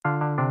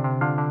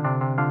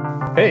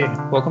Hey,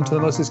 welcome to the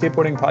Mostly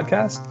Skateboarding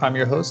Podcast. I'm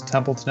your host,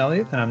 Templeton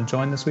Elliott, and I'm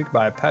joined this week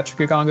by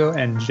Patrick Kigongo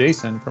and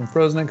Jason from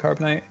Frozen and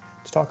Carbonite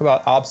to talk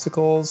about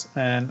obstacles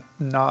and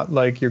not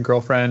like your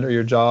girlfriend or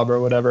your job or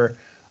whatever.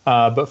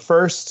 But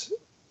first,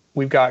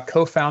 we've got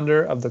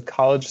co-founder of the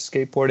College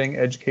Skateboarding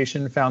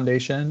Education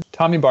Foundation,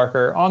 Tommy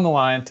Barker, on the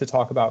line to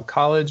talk about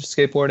college,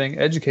 skateboarding,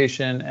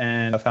 education,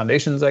 and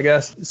foundations, I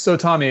guess. So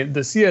Tommy, the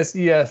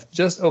CSEF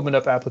just opened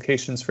up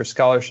applications for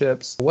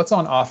scholarships. What's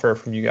on offer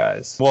from you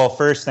guys? Well,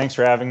 first, thanks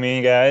for having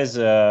me, guys.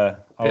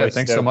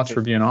 Thanks so much for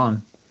being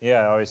on.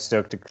 Yeah, always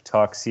stoked to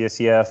talk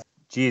CSEF.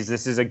 Geez,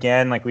 this is,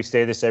 again, like we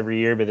say this every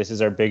year, but this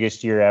is our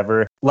biggest year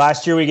ever.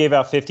 Last year, we gave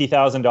out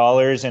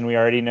 $50,000, and we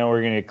already know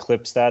we're going to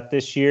eclipse that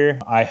this year.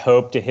 I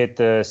hope to hit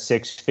the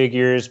six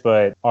figures,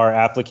 but our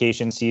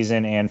application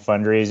season and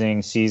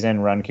fundraising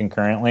season run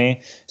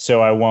concurrently, so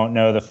I won't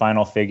know the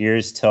final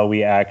figures till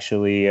we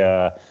actually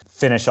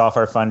finish off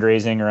our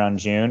fundraising around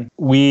June.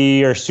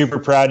 We are super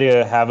proud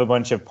to have a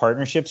bunch of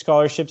partnership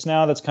scholarships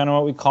now. That's kind of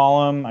what we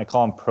call them. I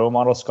call them pro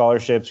model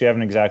scholarships. We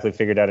haven't exactly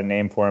figured out a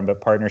name for them,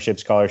 but partnership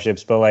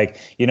scholarships. But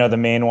the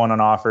main one on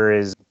offer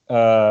is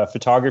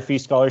photography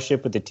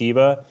scholarship with the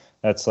TIBA.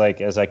 That's like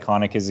as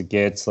iconic as it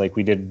gets. Like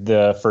we did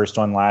the first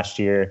one last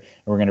year,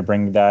 and we're going to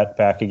bring that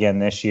back again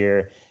this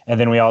year. And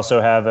then we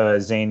also have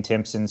a Zane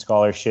Timpson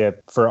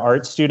scholarship for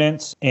art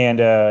students and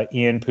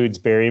Ian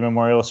Poodsberry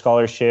Memorial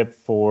Scholarship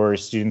for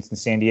students in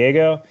San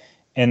Diego.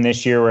 And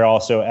this year we're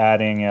also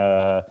adding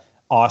a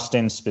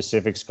Austin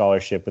specific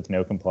scholarship with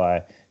No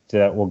Comply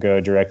that will go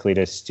directly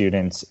to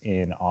students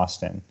in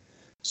Austin.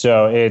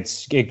 So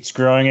it's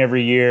growing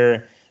every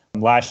year.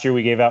 Last year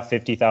we gave out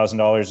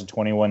 $50,000 to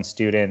 21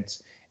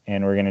 students,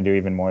 and we're going to do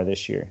even more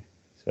this year.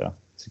 So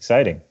it's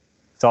exciting.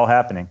 It's all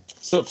happening.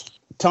 So,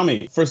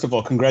 Tommy, first of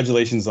all,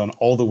 congratulations on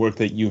all the work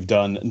that you've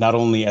done, not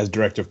only as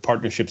Director of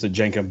Partnerships at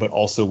Jenkem, but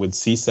also with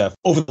CSEF.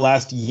 Over the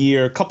last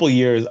couple of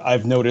years,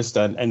 I've noticed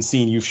and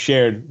seen you've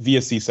shared via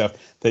CSEF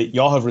that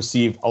y'all have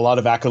received a lot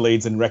of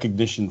accolades and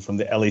recognition from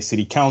the LA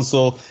City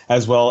Council,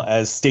 as well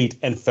as state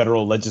and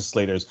federal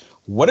legislators.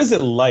 What is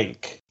it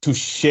like to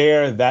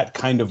share that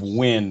kind of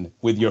win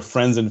with your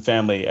friends and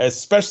family,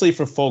 especially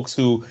for folks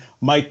who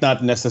might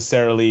not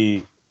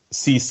necessarily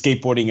see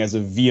skateboarding as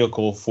a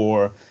vehicle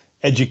for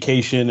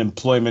education,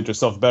 employment, or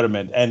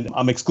self-betterment? And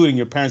I'm excluding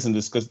your parents in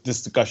this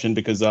discussion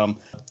because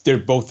they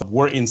both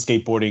were in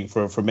skateboarding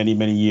for many,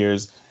 many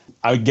years.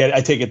 I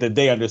take it that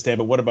they understand,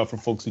 but what about for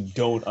folks who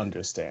don't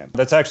understand?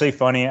 That's actually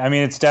funny. I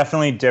mean, it's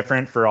definitely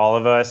different for all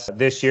of us.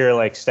 This year,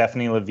 like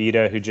Stephanie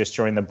Levita, who just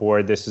joined the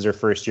board, this is her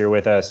first year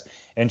with us,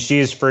 and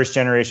she's first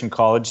generation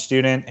college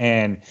student,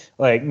 and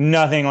like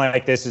nothing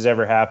like this has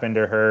ever happened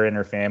to her and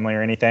her family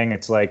or anything.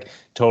 It's like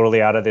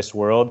totally out of this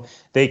world.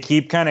 They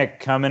keep kind of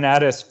coming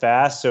at us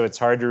fast, so it's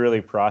hard to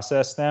really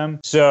process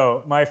them.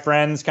 So my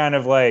friends kind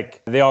of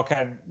like, they all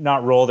kind of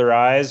not roll their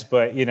eyes,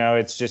 but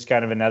it's just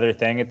kind of another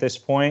thing at this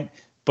point.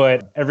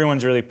 But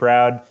everyone's really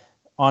proud.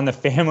 On the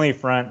family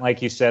front,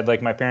 like you said,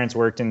 like my parents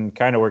worked in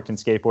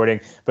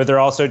skateboarding, but they're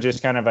also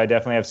just kind of, I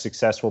definitely have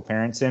successful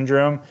parent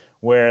syndrome,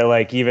 where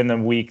like even the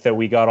week that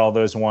we got all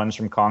those ones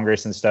from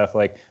Congress and stuff,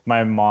 like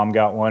my mom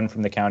got one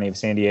from the county of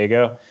San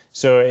Diego.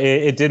 So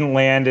it didn't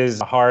land as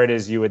hard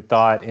as you would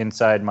thought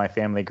inside my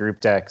family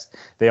group text.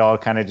 They all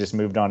kind of just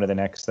moved on to the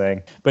next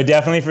thing. But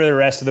definitely for the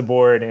rest of the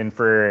board and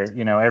for,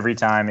 every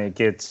time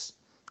it's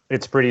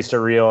pretty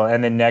surreal.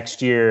 And then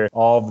next year,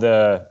 all of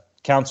the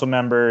council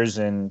members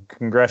and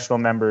congressional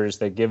members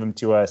that give them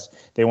to us,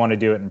 they want to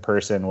do it in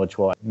person, which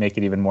will make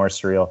it even more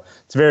surreal.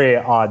 It's a very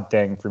odd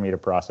thing for me to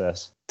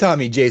process.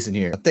 Tommy, Jason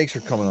here. Thanks for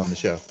coming on the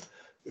show.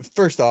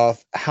 First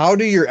off, how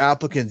do your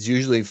applicants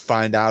usually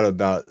find out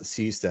about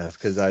CSEF?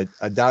 Because I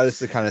doubt it's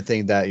the kind of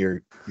thing that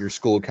your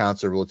school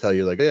counselor will tell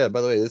you, like, yeah,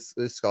 by the way, this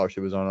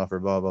scholarship is on offer,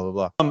 blah, blah,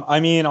 blah, blah. I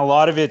mean, a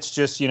lot of it's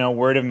just,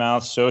 word of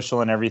mouth, social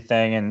and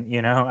everything. And,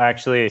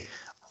 actually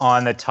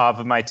on the top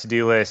of my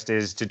to-do list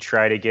is to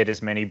try to get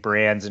as many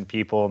brands and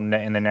people in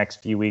the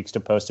next few weeks to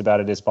post about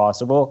it as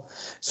possible.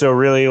 So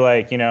really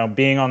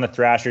being on the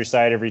Thrasher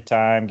side every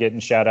time, getting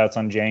shout outs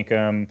on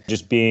Jenkem,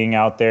 just being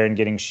out there and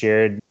getting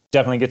shared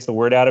definitely gets the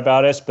word out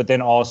about us. But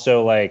then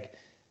also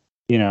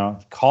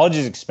college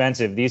is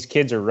expensive. These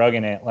kids are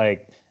rugging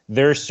it.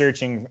 They're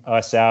searching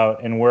us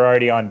out, and we're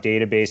already on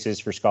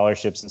databases for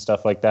scholarships and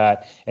stuff like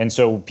that. And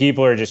so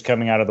people are just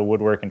coming out of the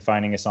woodwork and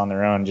finding us on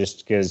their own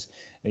just because,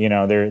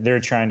 they're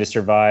trying to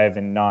survive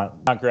and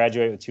not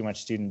graduate with too much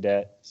student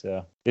debt.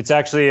 So it's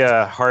actually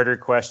a harder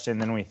question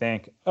than we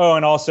think. Oh,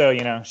 and also,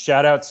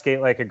 shout out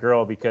Skate Like a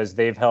Girl, because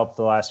they've helped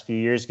the last few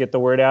years get the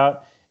word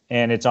out.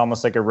 And it's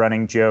almost like a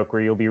running joke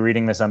where you'll be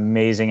reading this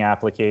amazing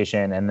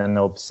application and then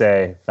they'll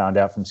say, found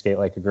out from Skate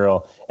Like a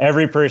Girl.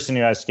 Every person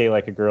who has Skate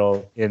Like a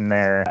Girl in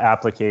their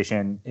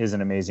application is an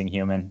amazing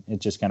human.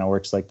 It just kind of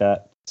works like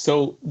that.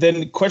 So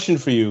then question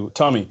for you,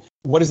 Tommy,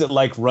 what is it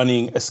like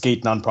running a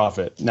skate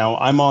nonprofit? Now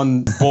I'm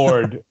on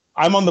board.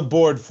 I'm on the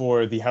board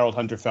for the Harold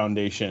Hunter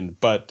Foundation,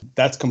 but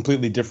that's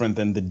completely different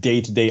than the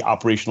day-to-day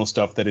operational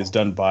stuff that is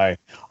done by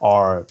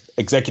our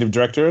executive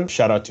director.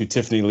 Shout out to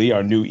Tiffany Lee,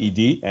 our new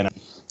ED, and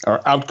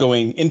our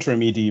outgoing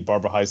interim ED,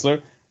 Barbara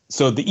Heisler.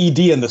 So the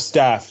ED and the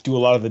staff do a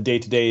lot of the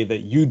day-to-day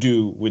that you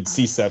do with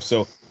CSEF.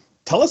 So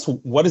tell us,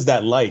 what is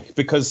that like?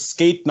 Because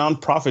skate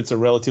nonprofits are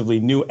relatively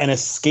new, and a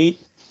skate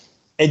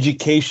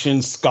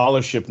education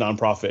scholarship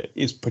nonprofit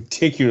is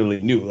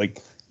particularly new.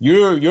 Like,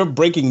 you're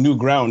breaking new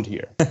ground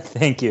here.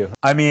 Thank you.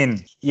 I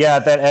mean, yeah,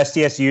 at that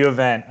SDSU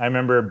event, I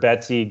remember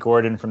Betsy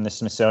Gordon from the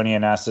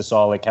Smithsonian asked us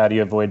all, like, how do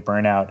you avoid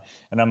burnout?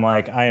 And I'm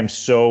like, I am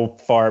so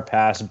far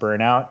past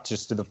burnout,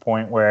 just to the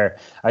point where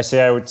I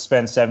say I would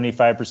spend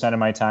 75% of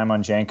my time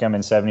on Jankum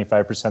and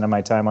 75% of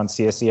my time on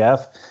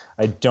CSEF.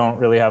 I don't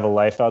really have a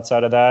life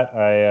outside of that.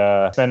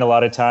 I spend a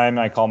lot of time.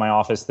 I call my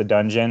office the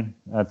dungeon.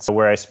 That's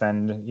where I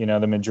spend,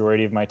 the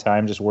majority of my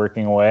time just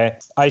working away.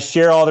 I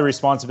share all the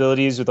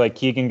responsibilities with like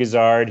Keegan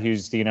Gazard,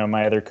 who's,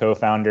 my other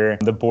co-founder.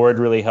 The board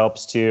really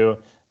helps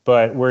too,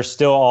 but we're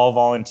still all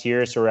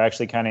volunteers. So we're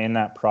actually kind of in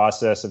that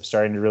process of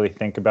starting to really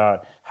think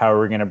about how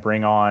we're going to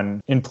bring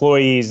on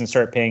employees and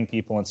start paying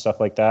people and stuff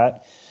like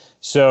that.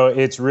 So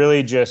it's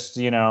really just,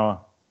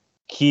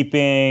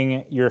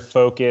 keeping your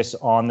focus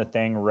on the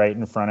thing right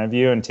in front of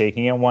you and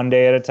taking it one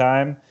day at a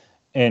time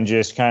and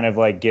just kind of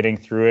like getting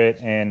through it,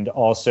 and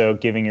also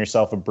giving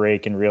yourself a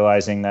break and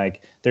realizing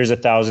like there's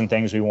 1,000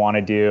 things we want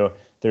to do.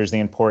 There's the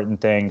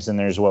important things and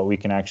there's what we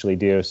can actually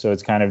do. So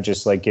it's kind of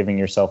just like giving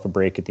yourself a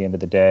break at the end of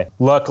the day.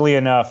 Luckily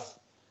enough,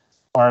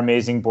 our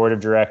amazing board of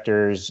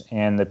directors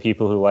and the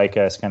people who like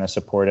us kind of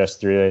support us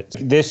through it.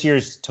 This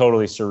year's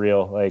totally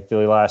surreal. Like the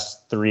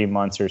last 3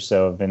 months or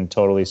so have been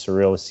totally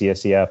surreal with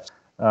CSEF.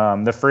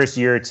 The first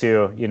year or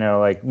two,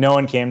 like no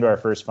one came to our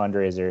first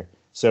fundraiser.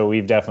 So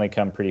we've definitely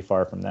come pretty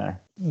far from there.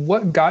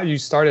 What got you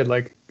started?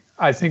 Like,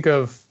 I think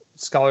of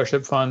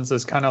scholarship funds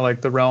as kind of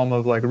like the realm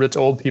of like rich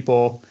old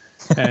people.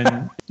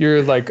 And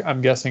you're like,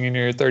 I'm guessing in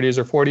your 30s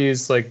or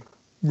 40s, like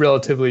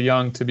relatively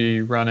young to be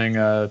running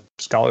a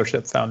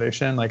scholarship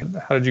foundation. Like,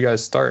 how did you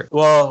guys start?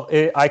 Well,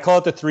 I call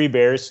it the Three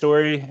Bears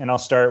story, and I'll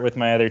start with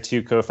my other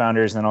two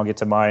co-founders and then I'll get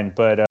to mine.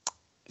 But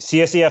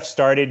CSEF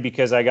started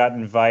because I got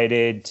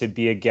invited to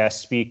be a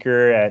guest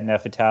speaker at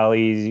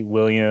Nefertali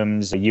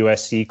Williams'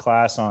 USC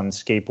class on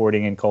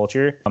skateboarding and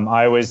culture.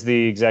 I was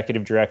the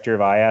executive director of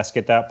IASC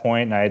at that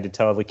point, and I had to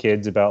tell the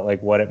kids about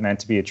like what it meant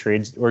to be a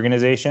trade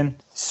organization.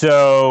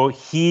 So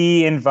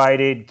he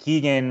invited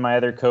Keegan, my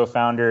other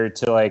co-founder,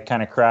 to like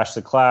kind of crash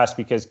the class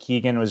because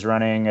Keegan was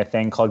running a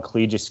thing called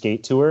Collegiate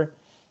Skate Tour.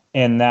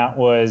 And that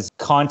was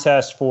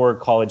contests for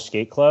college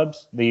skate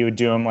clubs that you would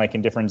do them like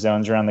in different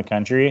zones around the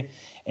country.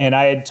 And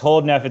I had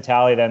told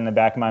Nefertali that in the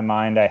back of my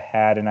mind, I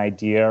had an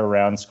idea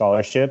around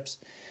scholarships.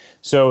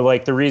 So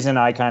like the reason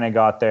I kind of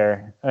got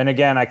there, and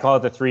again, I call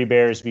it the Three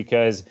Bears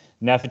because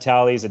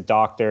Nefertali is a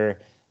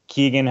doctor.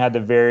 Keegan had the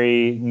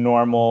very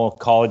normal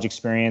college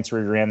experience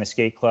where he ran the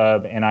skate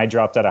club, and I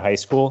dropped out of high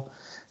school.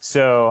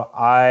 So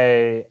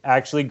I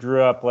actually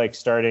grew up I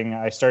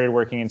started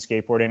working in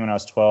skateboarding when I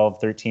was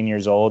 12, 13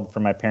 years old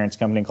for my parents'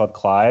 company called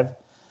Clive.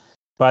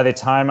 By the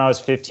time I was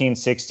 15,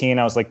 16,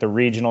 I was like the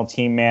regional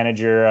team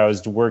manager. I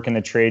was working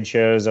the trade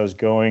shows. I was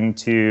going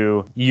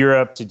to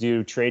Europe to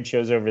do trade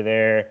shows over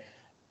there.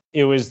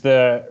 It was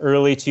the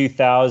early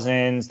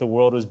 2000s. The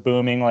world was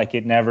booming like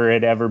it never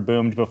had ever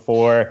boomed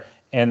before.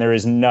 And there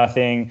was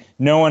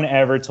no one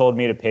ever told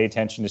me to pay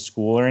attention to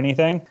school or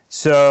anything.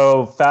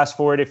 So fast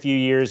forward a few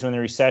years, when the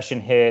recession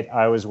hit,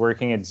 I was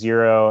working at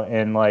Zero,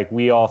 and like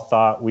we all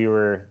thought we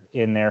were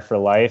in there for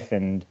life.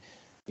 And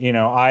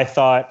I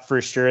thought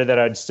for sure that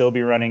I'd still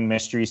be running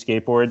mystery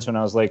skateboards when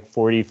I was like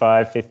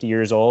 45, 50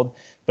 years old.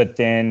 But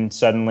then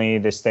suddenly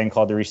this thing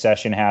called the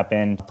recession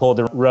happened, pulled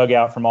the rug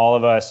out from all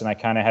of us. And I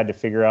kind of had to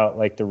figure out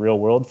like the real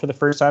world for the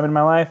first time in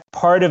my life.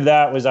 Part of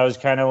that was I was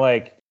kind of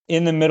like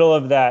in the middle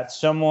of that.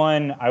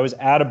 I was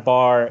at a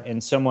bar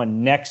and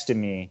someone next to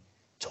me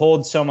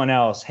told someone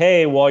else,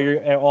 hey, while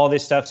all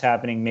this stuff's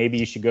happening, maybe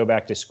you should go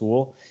back to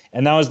school.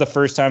 And that was the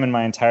first time in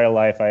my entire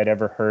life I had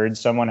ever heard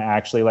someone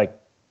actually like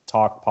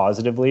talk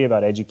positively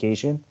about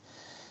education.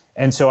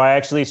 And so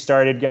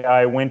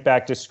I went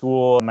back to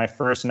school. My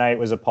first night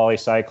was a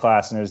poli-sci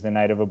class, and it was the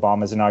night of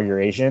Obama's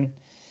inauguration.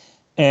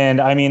 And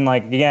I mean,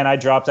 like, again, I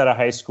dropped out of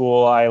high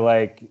school. I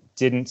like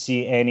didn't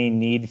see any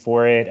need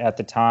for it at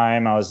the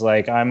time. I was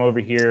like, I'm over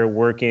here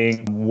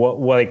working.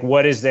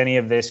 What is any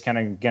of this kind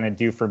of going to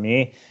do for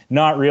me?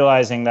 Not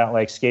realizing that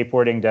like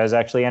skateboarding does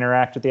actually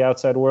interact with the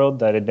outside world.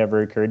 That had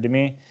never occurred to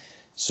me.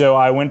 So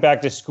I went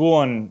back to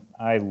school and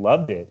I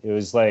loved it. It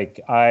was like,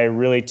 I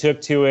really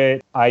took to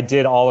it. I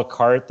did a la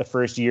carte the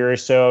first year or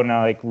so, and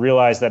I like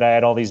realized that I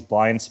had all these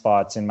blind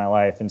spots in my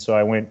life. And so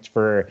I went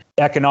for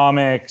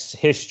economics,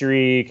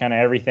 history, kind of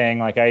everything.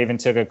 Like I even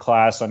took a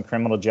class on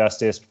criminal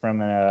justice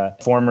from a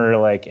former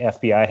like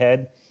FBI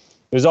head.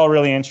 It was all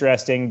really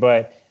interesting,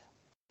 but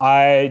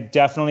I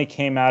definitely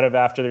came out of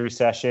after the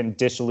recession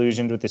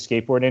disillusioned with the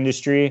skateboard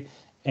industry.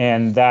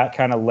 And that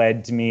kind of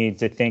led to me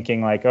to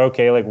thinking like,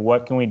 okay, like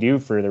what can we do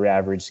for the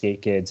average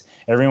skate kids?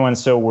 Everyone's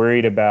so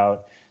worried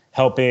about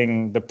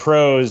helping the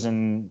pros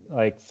and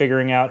like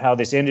figuring out how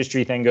this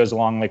industry thing goes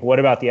along. Like, what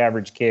about the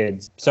average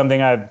kids?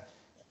 Something I've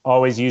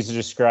always use to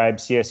describe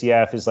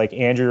CSEF is like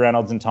Andrew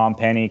Reynolds and Tom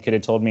Penny could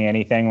have told me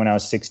anything when I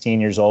was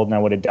 16 years old and I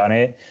would have done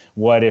it.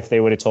 What if they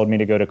would have told me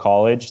to go to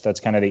college? That's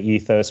kind of the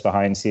ethos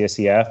behind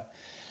CSEF.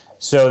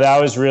 So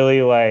that was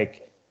really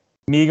like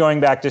me going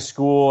back to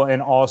school.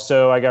 And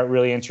also I got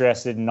really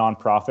interested in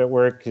nonprofit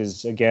work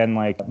because, again,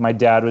 like my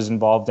dad was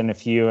involved in a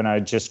few and I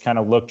just kind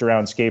of looked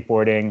around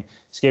skateboarding.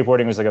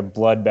 Skateboarding was like a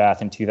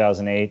bloodbath in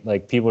 2008.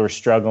 Like people were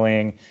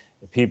struggling.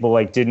 People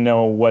like didn't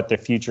know what the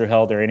future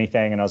held or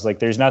anything. And I was like,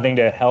 there's nothing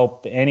to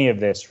help any of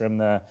this, from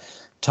the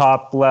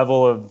top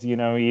level of,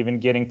 even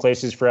getting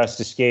places for us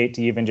to skate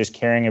to even just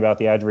caring about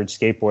the average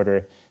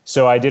skateboarder.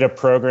 So I did a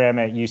program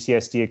at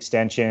UCSD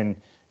Extension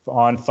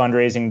on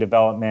fundraising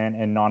development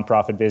and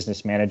nonprofit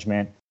business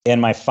management.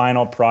 And my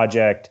final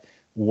project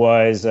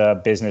was a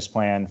business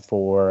plan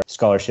for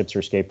scholarships for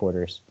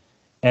skateboarders.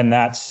 And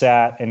that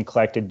sat and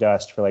collected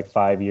dust for like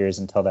 5 years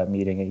until that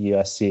meeting at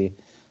USC.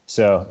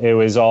 So it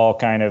was all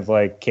kind of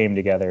like came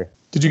together.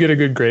 Did you get a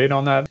good grade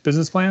on that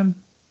business plan?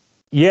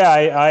 Yeah,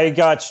 I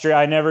got straight.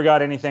 I never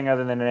got anything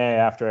other than an A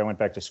after I went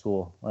back to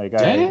school. Like,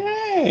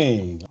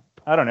 dang.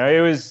 I don't know. It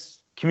was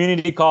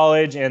community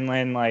college and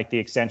then like the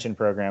extension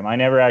program. I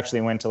never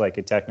actually went to like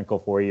a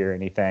technical 4-year or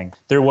anything.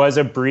 There was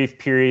a brief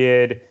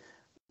period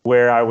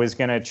where I was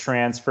going to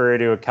transfer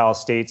to a Cal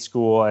State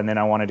school and then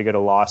I wanted to go to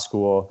law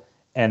school.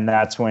 And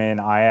that's when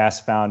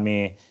IAS found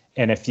me.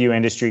 And a few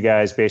industry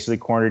guys basically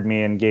cornered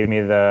me and gave me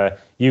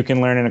you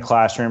can learn in a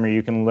classroom or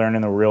you can learn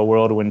in the real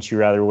world. Wouldn't you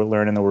rather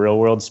learn in the real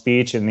world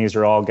speech? And these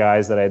are all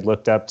guys that I'd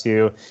looked up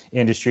to,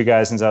 industry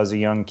guys, since I was a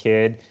young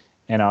kid.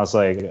 And I was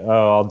like,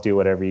 oh, I'll do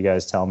whatever you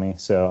guys tell me.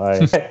 So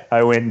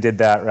I went and did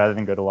that rather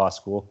than go to law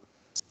school.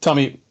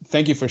 Tommy,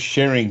 thank you for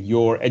sharing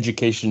your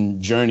education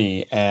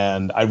journey.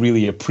 And I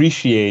really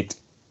appreciate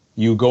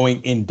you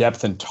going in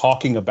depth and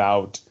talking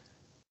about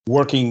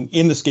working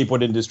in the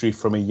skateboard industry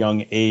from a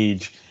young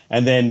age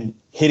and then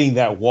hitting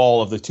that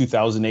wall of the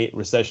 2008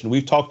 recession.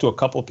 We've talked to a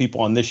couple of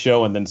people on this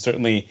show and then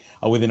certainly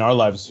within our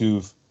lives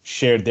who've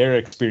shared their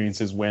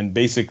experiences when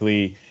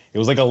basically it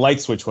was like a light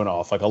switch went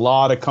off. Like a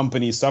lot of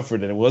companies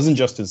suffered, and it wasn't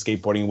just in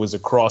skateboarding, it was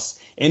across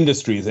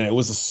industries. And it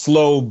was a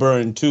slow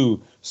burn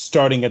too,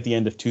 starting at the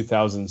end of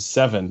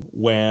 2007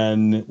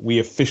 when we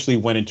officially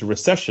went into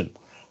recession.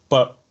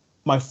 But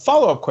my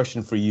follow-up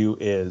question for you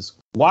is,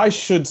 why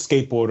should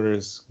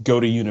skateboarders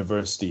go to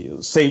university?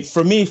 Say,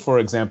 for me, for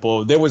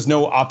example, there was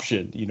no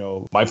option.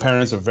 My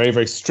parents are very,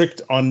 very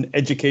strict on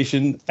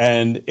education,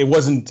 and it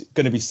wasn't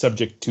going to be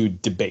subject to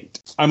debate.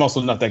 I'm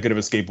also not that good of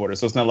a skateboarder,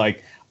 so it's not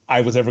like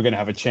I was ever going to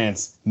have a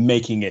chance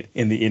making it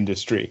in the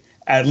industry,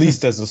 at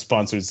least as a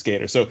sponsored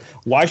skater. So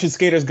why should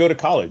skaters go to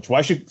college?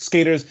 Why should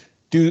skaters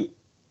do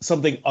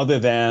something other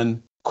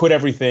than quit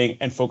everything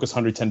and focus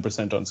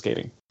 110% on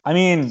skating? I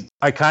mean,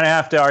 I kind of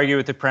have to argue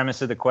with the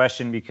premise of the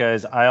question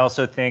because I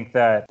also think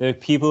that the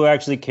people who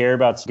actually care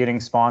about getting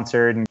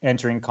sponsored and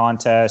entering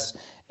contests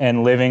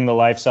and living the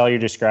lifestyle you're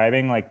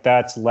describing, like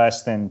that's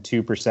less than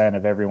 2%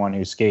 of everyone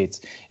who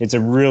skates. It's a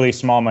really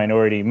small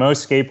minority.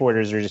 Most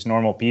skateboarders are just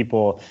normal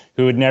people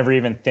who would never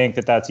even think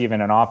that that's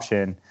even an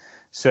option.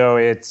 So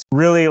it's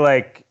really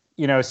like,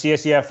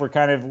 CSEF,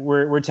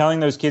 we're telling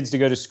those kids to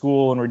go to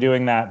school and we're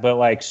doing that, but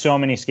like so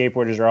many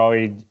skateboarders are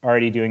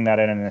already doing that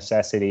at a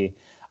necessity.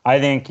 I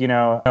think, the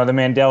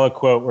Mandela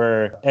quote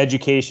where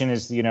education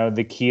is,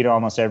 the key to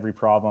almost every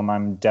problem.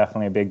 I'm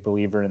definitely a big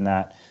believer in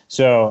that.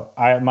 So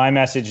my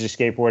message to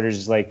skateboarders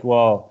is like,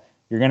 well,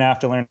 you're going to have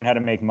to learn how to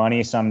make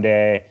money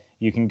someday.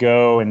 You can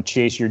go and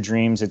chase your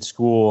dreams at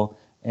school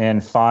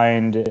and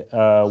find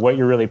what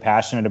you're really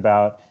passionate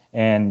about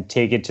and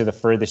take it to the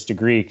furthest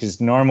degree. Because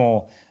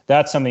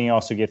that's something you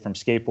also get from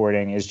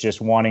skateboarding is just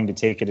wanting to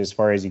take it as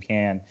far as you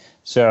can.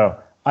 So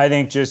I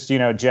think just,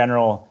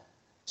 general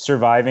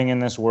surviving in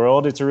this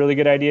world, it's a really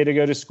good idea to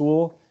go to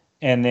school.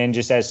 And then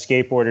just as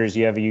skateboarders,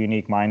 you have a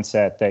unique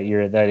mindset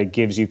that it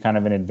gives you kind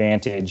of an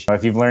advantage.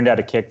 If you've learned how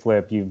to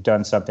kickflip, you've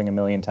done something a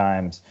million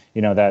times,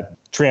 that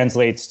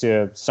translates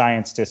to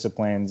science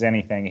disciplines,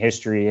 anything,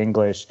 history,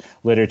 English,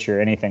 literature,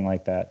 anything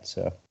like that.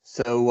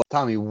 So,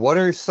 Tommy, what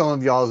are some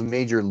of y'all's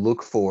major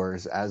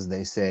look-fors, as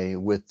they say,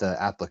 with the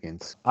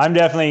applicants? I'm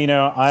definitely,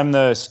 I'm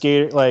the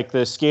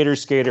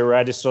skater where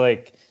I just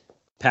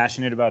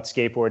passionate about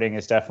skateboarding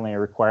is definitely a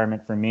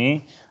requirement for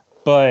me.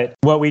 But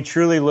what we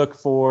truly look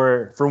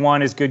for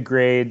one, is good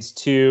grades.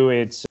 2,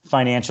 it's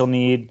financial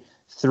need.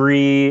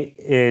 3,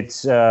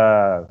 it's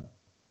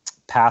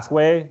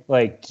pathway.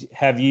 Like,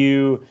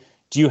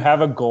 do you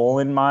have a goal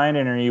in mind,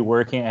 and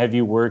have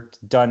you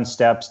done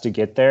steps to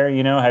get there?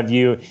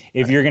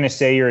 If you're going to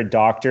say you're a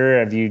doctor,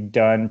 have you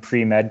done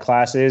pre-med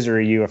classes, or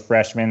are you a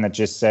freshman that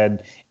just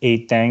said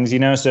 8 things,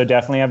 So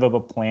definitely have a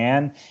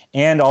plan,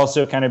 and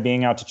also kind of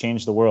being out to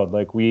change the world.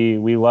 Like we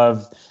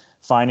love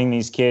finding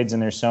these kids,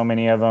 and there's so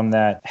many of them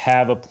that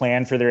have a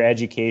plan for their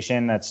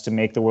education that's to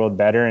make the world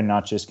better and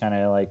not just kind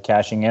of like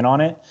cashing in on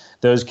it.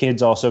 Those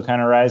kids also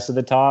kind of rise to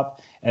the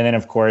top. And then,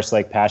 of course,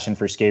 like passion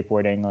for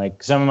skateboarding.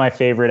 Like some of my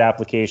favorite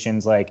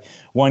applications, like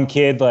one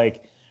kid,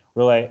 like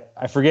we're like,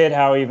 I forget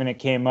how even it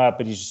came up,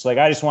 but he's just like,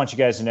 I just want you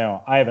guys to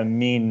know I have a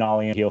mean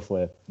nollie and heel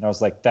flip. And I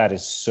was like, that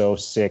is so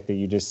sick that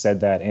you just said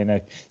that in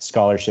a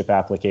scholarship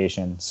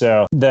application.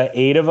 So the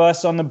 8 of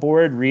us on the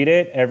board read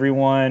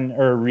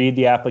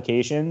the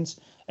applications.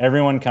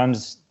 Everyone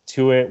comes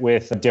to it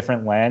with a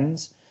different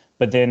lens.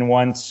 But then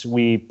once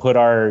we put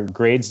our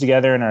grades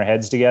together and our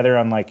heads together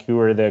on like who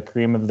are the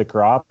cream of the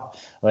crop,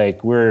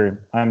 like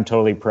I'm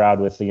totally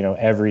proud with,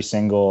 every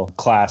single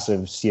class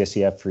of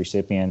CSEF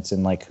recipients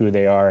and like who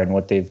they are and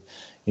what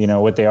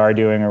what they are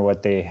doing or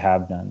what they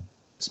have done.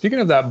 Speaking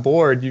of that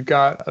board, you've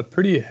got a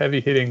pretty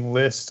heavy hitting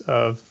list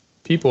of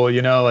people,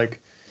 like you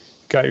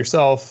got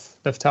yourself,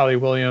 Neftali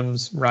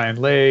Williams, Ryan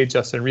Lay,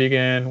 Justin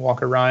Regan,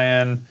 Walker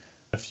Ryan,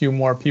 a few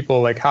more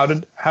people. Like how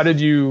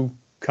did you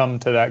come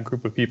to that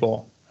group of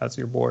people as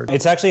your board?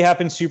 It's actually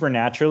happened super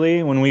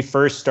naturally. When we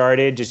first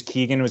started, just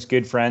Keegan was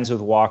good friends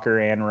with Walker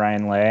and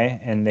Ryan Lay,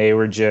 and they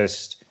were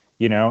just,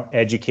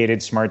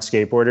 educated, smart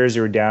skateboarders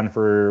who were down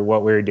for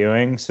what we were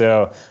doing.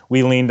 So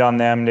we leaned on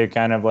them to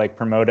kind of like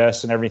promote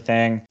us and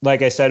everything.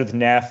 Like I said with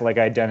Neff, like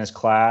I'd done his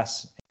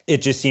class, it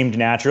just seemed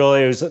natural.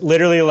 It was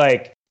literally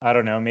like, I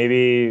don't know,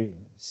 maybe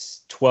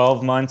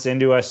 12 months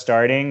into us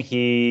starting,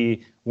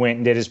 he went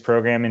and did his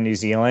program in New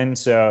Zealand.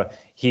 So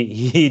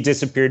he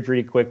disappeared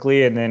pretty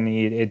quickly, and then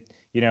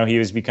he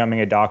was becoming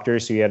a doctor,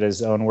 so he had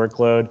his own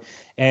workload.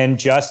 And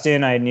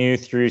Justin, I knew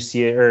through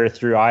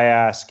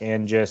iAsk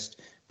and just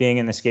being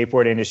in the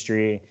skateboard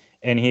industry,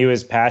 and he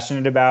was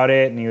passionate about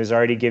it, and he was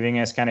already giving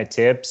us kind of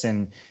tips.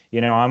 And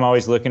I'm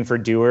always looking for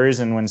doers,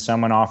 and when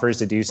someone offers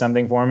to do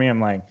something for me, I'm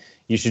like,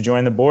 you should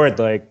join the board.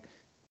 Like,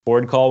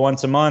 board call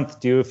once a month,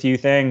 do a few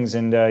things,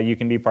 and you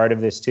can be part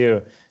of this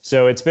too.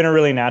 So it's been a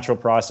really natural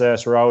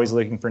process. We're always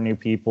looking for new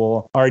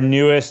people. Our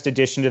newest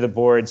addition to the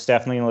board,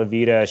 Stephanie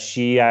Levita,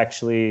 she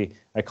actually,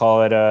 I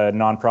call it a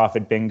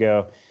nonprofit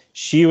bingo.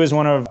 She was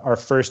one of our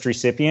first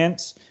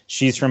recipients.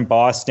 She's from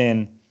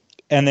Boston.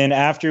 And then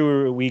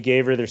after we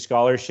gave her their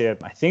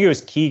scholarship, I think it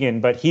was Keegan,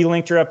 but he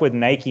linked her up with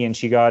Nike, and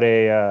she got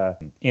a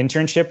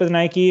internship with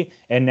Nike.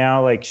 And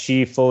now like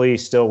she fully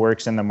still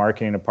works in the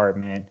marketing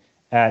department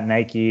at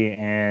Nike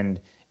and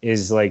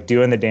is like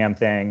doing the damn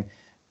thing.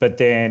 But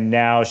then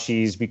now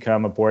she's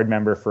become a board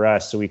member for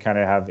us. So we kind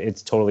of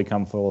it's totally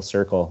come full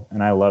circle.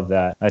 And I love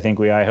that. I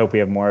hope we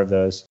have more of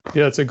those.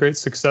 Yeah, it's a great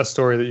success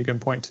story that you can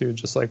point to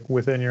just like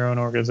within your own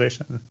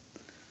organization.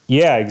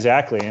 Yeah,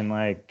 exactly. And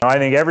like, I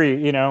think a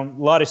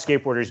lot of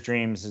skateboarders'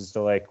 dreams is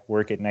to like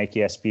work at Nike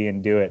SB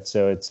and do it.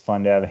 So it's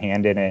fun to have a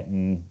hand in it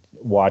and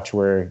watch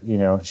where,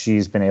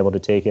 she's been able to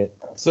take it.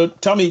 So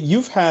tell me,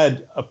 you've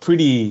had a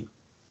pretty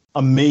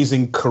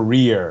amazing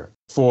career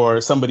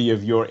for somebody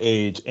of your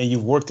age, and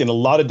you've worked in a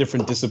lot of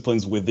different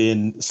disciplines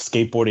within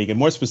skateboarding, and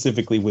more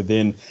specifically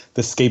within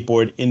the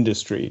skateboard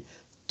industry.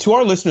 To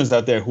our listeners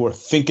out there who are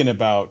thinking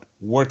about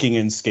working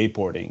in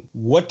skateboarding,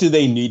 what do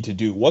they need to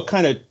do? What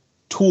kind of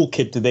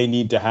toolkit do they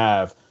need to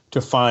have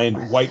to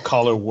find white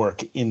collar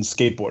work in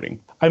skateboarding?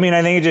 I mean,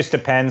 I think it just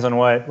depends on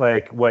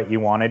what you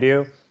want to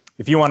do.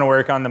 If you want to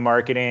work on the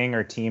marketing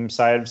or team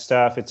side of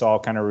stuff, it's all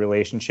kind of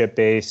relationship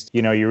based.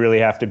 You really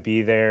have to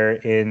be there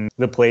in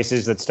the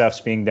places that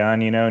stuff's being done,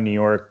 New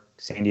York,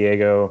 San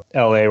Diego,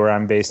 LA, where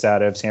I'm based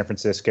out of, San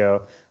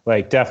Francisco.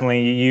 Like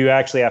definitely you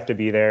actually have to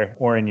be there,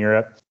 or in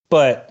Europe.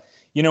 But,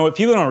 what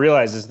people don't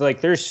realize is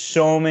like there's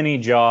so many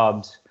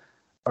jobs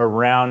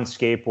around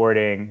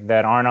skateboarding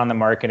that aren't on the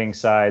marketing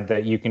side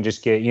that you can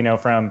just get,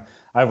 from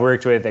I've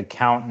worked with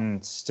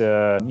accountants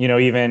to,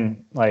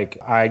 even like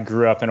I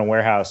grew up in a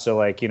warehouse. So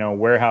like,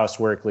 warehouse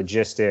work,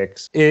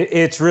 logistics.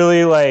 It's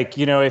really like,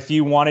 if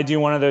you want to do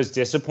one of those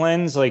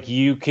disciplines, like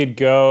you could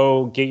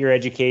go get your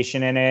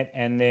education in it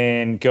and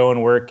then go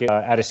and work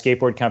at a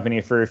skateboard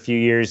company for a few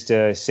years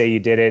to say you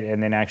did it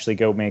and then actually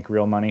go make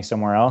real money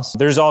somewhere else.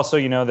 There's also,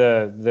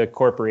 the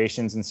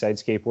corporations inside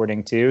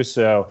skateboarding too.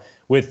 So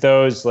with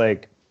those,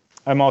 like,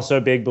 I'm also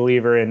a big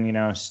believer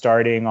in,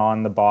 starting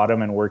on the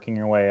bottom and working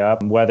your way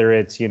up, whether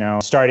it's,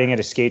 starting at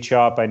a skate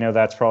shop. I know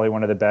that's probably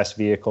one of the best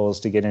vehicles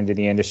to get into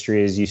the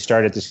industry is you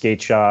start at the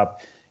skate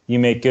shop, you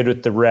make good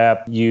with the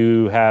rep,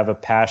 you have a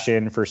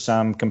passion for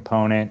some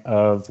component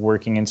of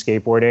working in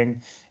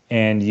skateboarding,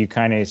 and you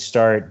kind of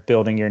start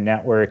building your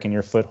network and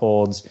your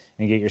footholds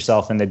and get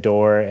yourself in the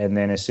door. And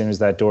then as soon as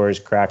that door is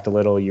cracked a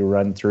little, you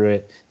run through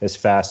it as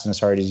fast and as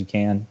hard as you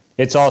can.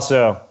 It's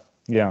also,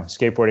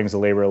 skateboarding is a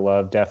labor of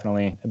love,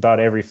 definitely. About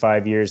every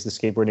 5 years, the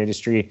skateboard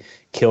industry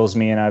kills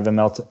me and I have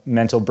a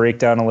mental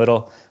breakdown a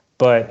little.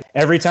 But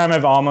every time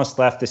I've almost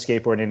left the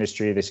skateboard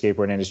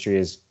industry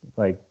has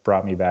like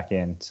brought me back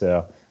in.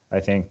 So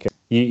I think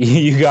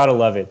you got to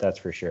love it. That's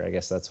for sure. I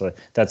guess that's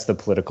the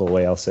political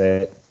way I'll say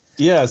it.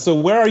 Yeah. So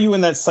where are you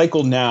in that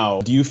cycle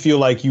now? Do you feel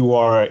like you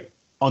are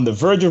on the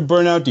verge of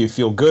burnout? Do you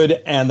feel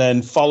good? And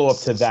then follow up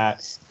to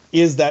that.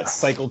 Is that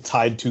cycle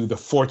tied to the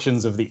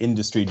fortunes of the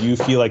industry? Do you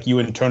feel like you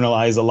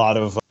internalize a lot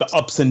of the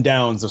ups and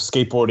downs of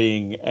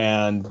skateboarding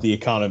and the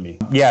economy?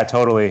 Yeah,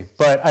 totally.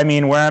 But I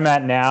mean, where I'm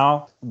at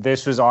now,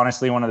 this was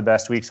honestly one of the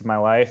best weeks of my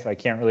life. I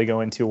can't really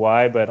go into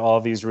why, but all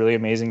of these really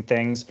amazing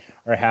things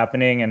are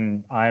happening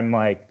and I'm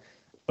like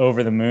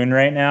over the moon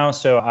right now.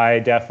 So I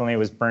definitely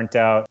was burnt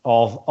out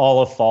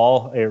all of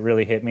fall. It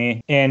really hit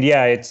me. And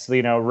yeah, it's,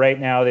 right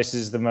now, this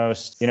is the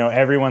most,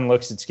 everyone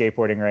looks at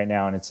skateboarding right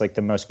now, and it's like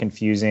the most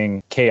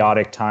confusing,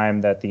 chaotic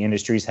time that the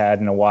industry's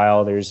had in a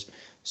while. There's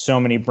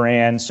so many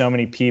brands, so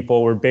many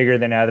people. We're bigger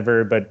than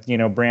ever, but,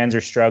 brands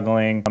are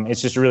struggling.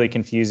 It's just a really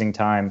confusing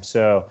time.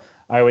 So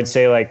I would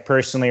say, like,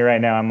 personally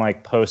right now, I'm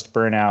like post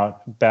burnout,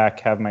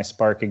 back, have my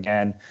spark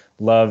again,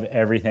 love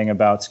everything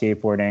about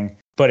skateboarding,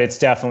 but it's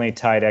definitely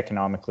tied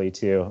economically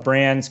too.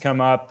 Brands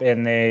come up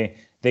and they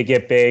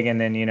get big,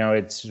 and then,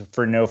 it's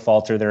for no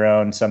fault of their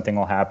own, something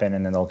will happen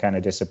and then they'll kind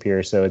of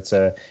disappear. So it's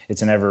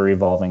an ever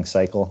revolving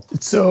cycle.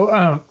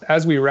 So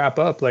as we wrap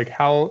up, like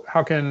how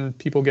can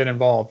people get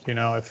involved?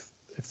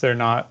 If they're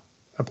not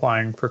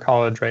applying for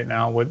college right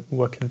now,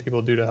 what can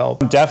people do to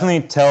help?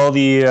 Definitely tell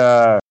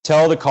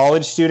the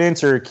college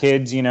students or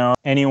kids,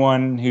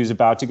 anyone who's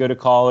about to go to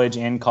college,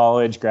 in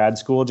college, grad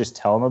school, just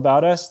tell them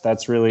about us.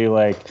 That's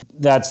really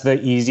that's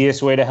the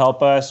easiest way to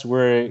help us.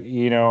 We're,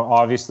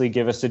 obviously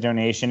give us a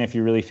donation if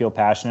you really feel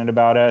passionate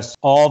about us.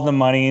 All of the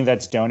money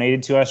that's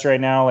donated to us right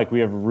now, like,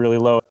 we have really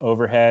low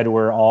overhead.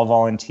 We're all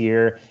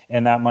volunteer,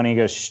 and that money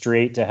goes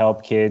straight to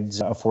help kids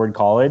afford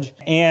college.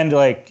 And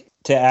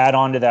to add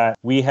on to that,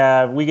 we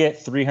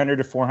get 300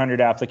 to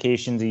 400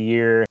 applications a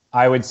year.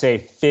 I would say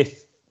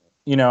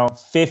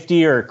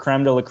 50 or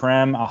creme de la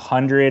creme,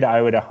 100,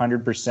 I would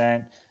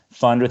 100%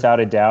 fund without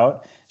a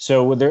doubt.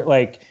 So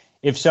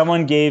if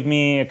someone gave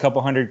me a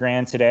couple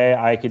 $100,000 today,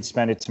 I could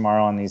spend it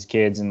tomorrow on these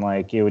kids, and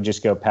it would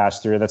just go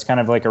pass through. That's kind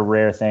of like a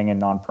rare thing in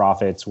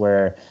nonprofits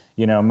where,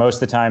 most of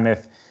the time,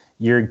 if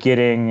you're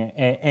getting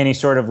any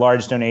sort of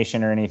large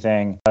donation or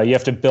anything, you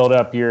have to build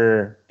up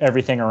your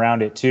everything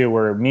around it too.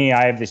 Where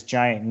I have this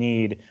giant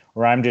need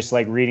where I'm just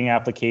reading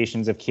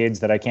applications of kids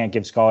that I can't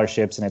give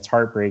scholarships, and it's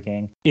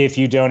heartbreaking. If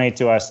you donate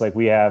to us,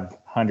 we have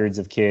hundreds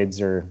of kids,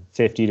 or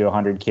 50 to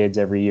 100 kids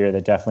every year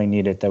that definitely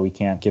need it that we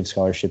can't give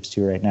scholarships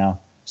to right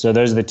now. So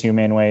those are the two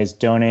main ways.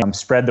 Donate,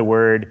 spread the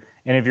word.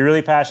 And if you're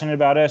really passionate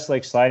about us,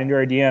 slide into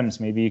our DMs.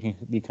 Maybe you can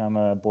become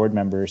a board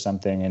member or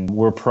something. And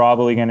we're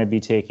probably going to be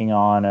taking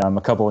on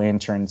a couple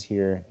interns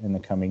here in the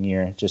coming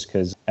year, just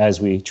because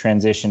as we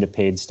transition to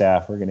paid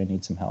staff, we're going to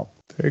need some help.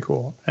 Very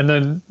cool.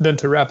 And then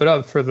to wrap it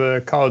up, for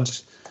the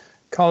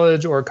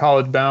college or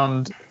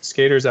college-bound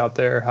skaters out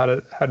there, how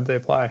do they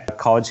apply?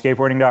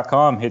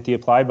 collegeskateboarding.com, hit the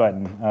apply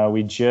button.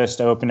 We just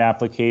opened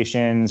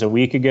applications a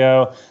week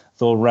ago.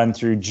 They'll run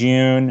through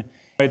June.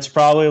 It's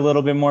probably a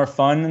little bit more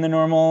fun than the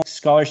normal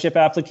scholarship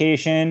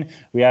application.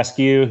 We ask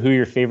you who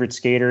your favorite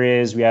skater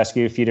is. We ask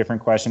you a few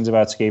different questions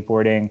about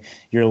skateboarding,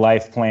 your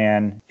life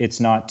plan. It's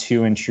not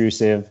too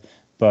intrusive,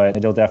 but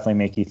it'll definitely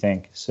make you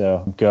think.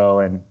 So go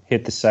and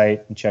hit the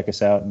site and check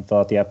us out and fill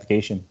out the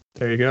application.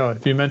 There you go.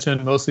 If you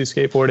mention mostly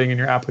skateboarding in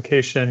your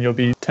application, you'll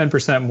be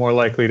 10% more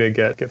likely to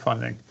get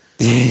funding.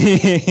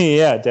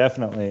 Yeah,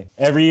 definitely.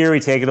 Every year we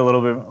take it a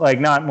little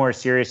bit, not more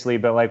seriously,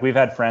 but we've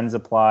had friends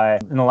apply.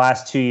 In the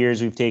last 2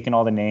 years, we've taken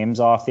all the names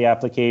off the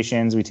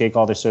applications. We take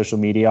all the social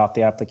media off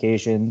the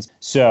applications.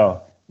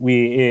 So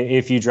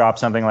if you drop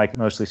something like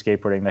mostly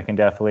skateboarding, that can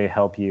definitely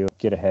help you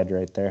get ahead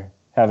right there.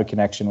 Have a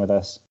connection with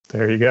us.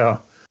 There you go.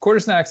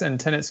 Quarter Snacks and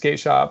Tenant Skate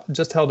Shop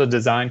just held a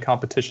design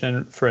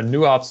competition for a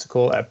new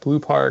obstacle at Blue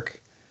Park.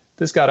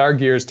 This got our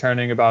gears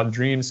turning about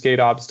dream skate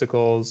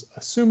obstacles,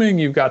 assuming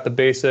you've got the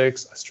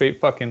basics: a straight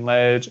fucking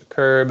ledge, a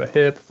curb, a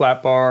hip,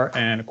 flat bar,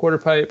 and a quarter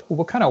pipe.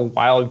 What kind of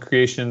wild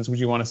creations would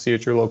you want to see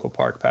at your local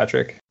park,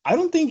 Patrick? I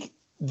don't think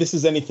this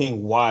is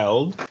anything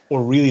wild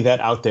or really that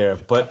out there,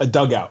 but a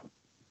dugout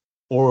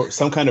or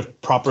some kind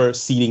of proper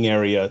seating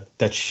area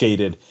that's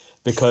shaded,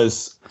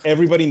 because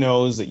everybody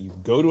knows that you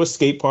go to a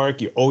skate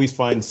park, you always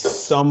find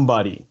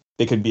somebody.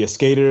 They could be a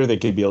skater, they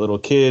could be a little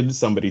kid,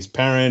 somebody's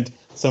parent,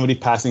 somebody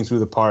passing through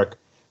the park.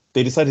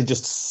 They decide to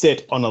just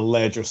sit on a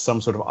ledge or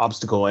some sort of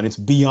obstacle, and it's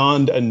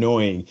beyond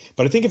annoying.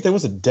 But I think if there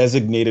was a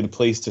designated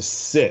place to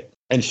sit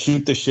and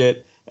shoot the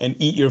shit and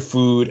eat your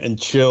food and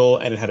chill,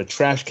 and it had a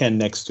trash can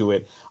next to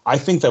it, I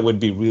think that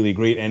would be really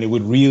great, and it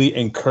would really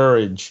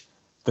encourage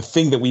the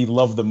thing that we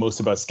love the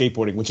most about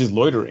skateboarding, which is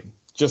loitering,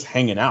 just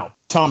hanging out.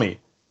 Tommy,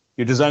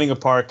 you're designing a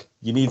park,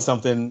 you need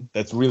something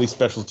that's really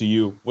special to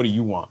you. What do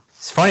you want?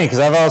 It's funny because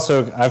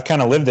I've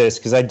kind of lived this,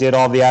 because I did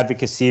all the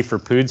advocacy for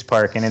Poods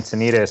Park in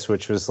Encinitas,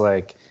 which was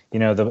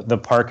the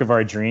park of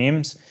our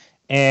dreams.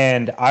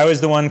 And I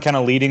was the one kind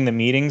of leading the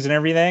meetings and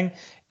everything.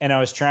 And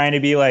I was trying to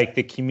be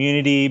the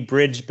community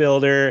bridge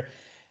builder.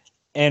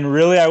 And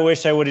really, I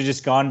wish I would have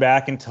just gone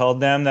back and told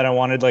them that I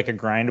wanted a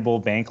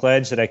grindable bank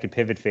ledge that I could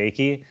pivot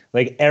fakie.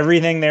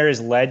 Everything there is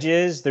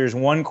ledges. There's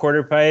one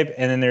quarter pipe,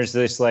 and then there's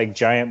this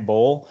giant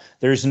bowl.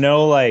 There's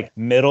no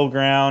middle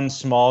ground,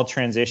 small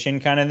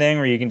transition kind of thing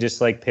where you can just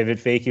pivot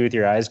fakie with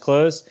your eyes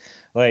closed.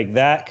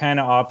 That kind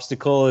of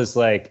obstacle is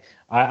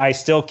I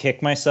still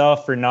kick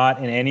myself for not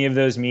in any of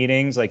those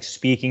meetings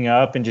speaking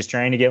up and just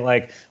trying to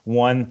get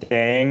one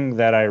thing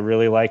that I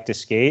really like to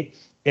skate.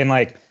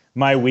 And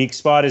my weak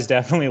spot is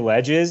definitely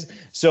ledges.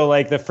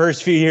 So the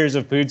first few years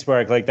of Poods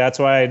Park, that's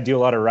why I do a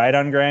lot of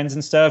ride-on grinds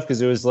and stuff, because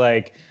it was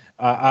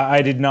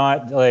I did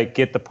not like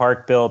get the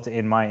park built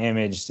in my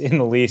image in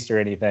the least or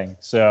anything.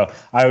 So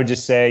I would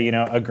just say, you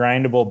know, a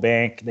grindable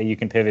bank that you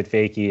can pivot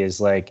fakie is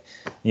like,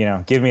 you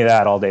know, give me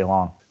that all day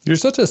long. You're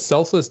such a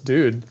selfless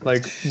dude.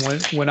 Like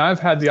when I've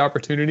had the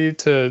opportunity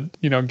to,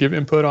 you know, give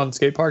input on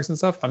skate parks and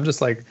stuff, I'm just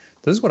like,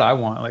 this is what I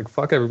want. Like,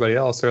 fuck everybody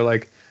else. Or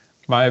like,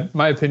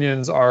 my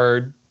opinions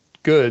are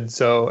good,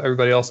 so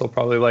everybody else will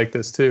probably like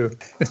this too.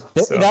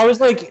 So. That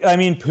was like, I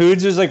mean,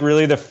 Poods was like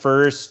really the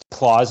first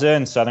plaza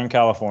in Southern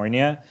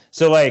California.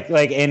 So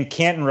and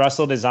Canton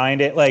Russell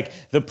designed it. Like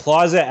the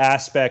plaza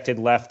aspect had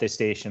left the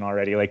station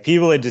already. Like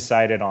people had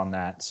decided on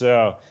that.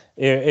 So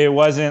it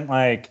wasn't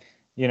like,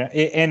 you know,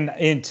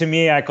 and to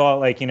me, I call it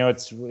like, you know,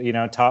 it's, you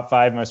know, top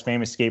 5 most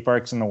famous skate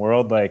parks in the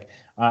world. Like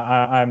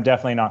I'm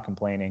definitely not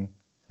complaining.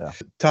 So.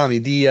 Tommy,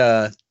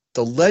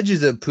 the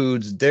ledges of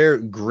Poods, they're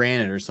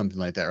granite or something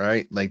like that,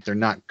 right? Like they're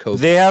not coke.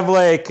 They have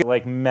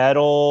like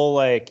metal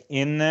like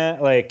in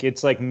that, like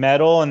it's like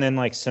metal and then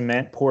like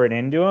cement poured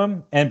into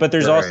them. But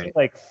there's also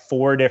like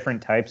 4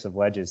 different types of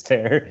ledges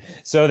there.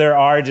 So there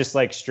are just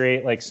like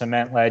straight like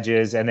cement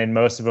ledges, and then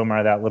most of them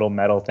are that little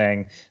metal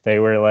thing. They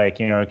were like,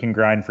 you know, it can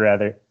grind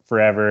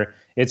forever.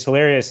 It's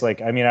hilarious.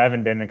 Like, I mean, I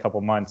haven't been in a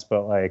couple months,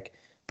 but like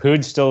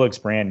Poods still looks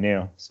brand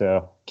new.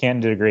 So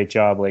Canton did a great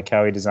job, like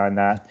how he designed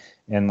that.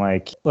 And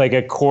like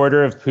a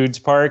quarter of Poods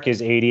Park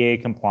is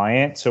ADA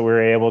compliant. So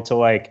we're able to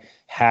like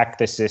hack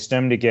the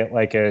system to get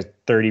like a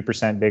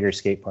 30% bigger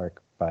skate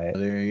park by it.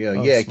 There you go.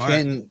 Oh, Yeah,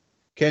 smart.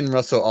 Ken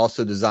Russell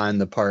also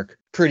designed the park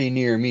pretty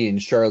near me in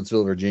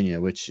Charlottesville,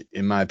 Virginia, which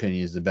in my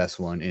opinion is the best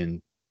one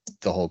in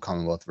the whole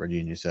Commonwealth of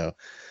Virginia. So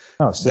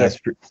that's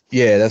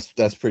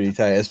pretty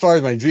tight. As far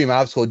as my dream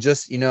obstacle,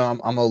 just, you know,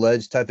 I'm a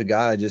ledge type of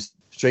guy, just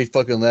straight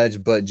fucking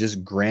ledge, but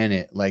just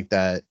granite like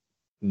that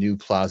new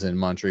plaza in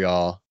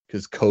Montreal.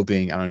 Because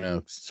coping, I don't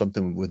know,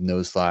 something with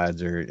no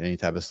slides or any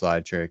type of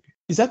slide trick.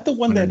 Is that the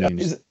one that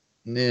is?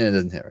 Nah, it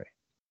doesn't hit right.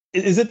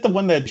 Is it the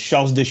one that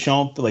Charles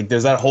Deschamps? Like,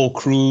 there's that whole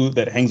crew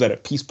that hangs out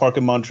at Peace Park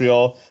in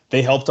Montreal.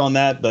 They helped on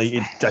that. Like,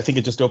 I think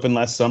it just opened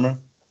last summer.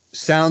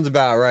 Sounds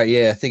about right.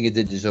 Yeah, I think it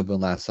did just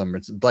open last summer.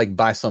 It's like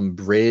by some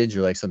bridge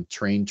or like some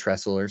train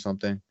trestle or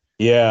something.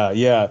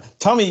 Yeah.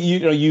 Tommy,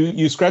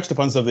 you scratched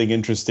upon something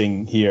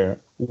interesting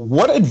here.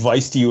 What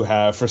advice do you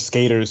have for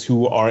skaters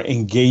who are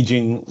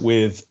engaging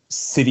with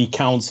city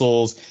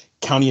councils,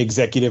 county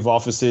executive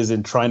offices,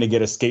 and trying to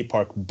get a skate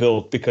park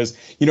built? Because,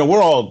 you know,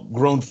 we're all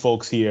grown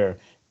folks here.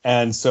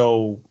 And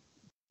so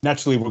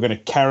naturally, we're going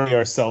to carry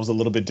ourselves a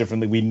little bit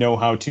differently. We know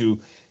how to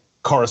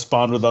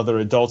correspond with other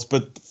adults.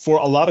 But for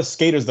a lot of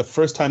skaters, the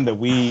first time that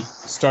we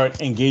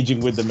start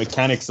engaging with the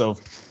mechanics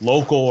of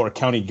local or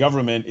county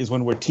government is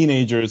when we're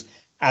teenagers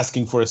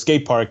asking for a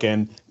skate park.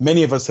 And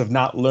many of us have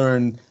not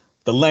learned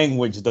the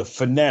language, the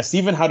finesse,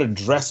 even how to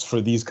dress for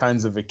these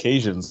kinds of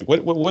occasions.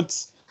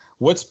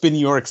 What's been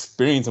your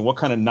experience, and what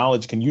kind of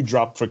knowledge can you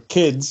drop for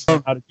kids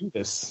on how to do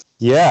this?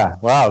 Yeah,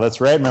 wow, that's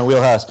right in my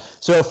wheelhouse.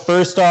 So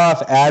first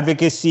off,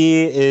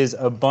 advocacy is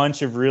a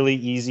bunch of really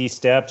easy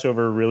steps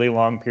over a really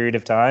long period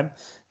of time.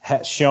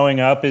 Showing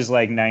up is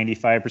like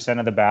 95%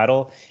 of the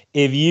battle.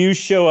 If you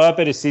show up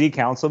at a city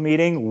council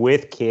meeting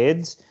with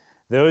kids,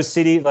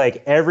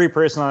 every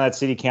person on that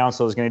city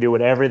council is going to do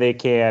whatever they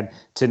can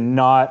to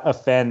not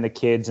offend the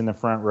kids in the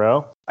front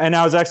row. And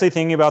I was actually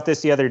thinking about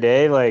this the other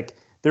day, like,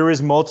 there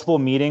was multiple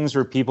meetings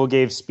where people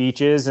gave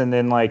speeches, and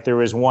then like there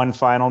was one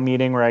final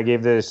meeting where I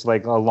gave this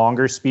like a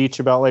longer speech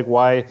about like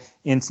why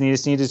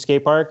Encinitas needs a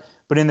skate park.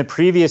 But in the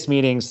previous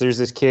meetings, there's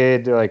this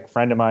kid, like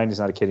friend of mine, he's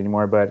not a kid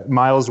anymore, but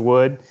Miles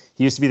Wood,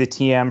 he used to be the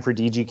TM for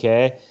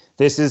DGK.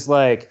 This is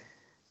like,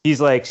 he's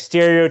like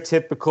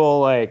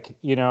stereotypical, like,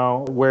 you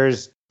know,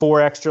 wears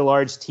 4 extra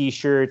large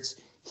t-shirts.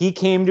 He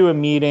came to a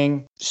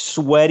meeting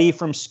sweaty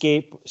from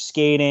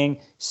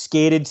skating,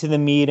 skated to the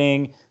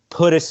meeting,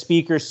 put a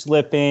speaker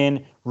slip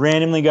in,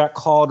 randomly got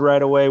called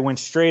right away, went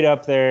straight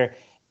up there.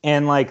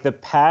 And like the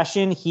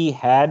passion he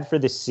had for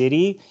the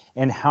city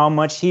and how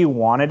much he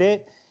wanted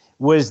it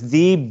was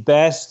the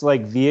best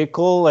like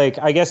vehicle. Like,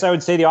 I guess I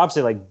would say the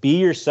opposite, like be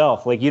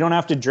yourself. Like, you don't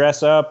have to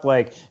dress up,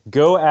 like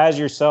go as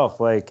yourself.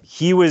 Like,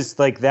 he was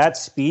like, that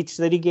speech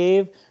that he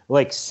gave,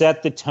 like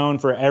set the tone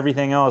for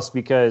everything else,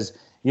 because,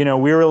 you know,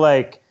 we were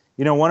like,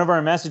 you know, one of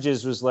our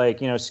messages was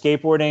like, you know,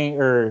 skateboarding,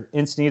 or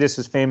Encinitas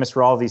was famous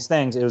for all these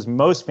things. It was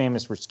most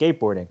famous for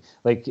skateboarding.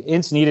 Like,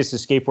 Encinitas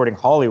is skateboarding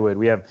Hollywood.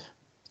 We have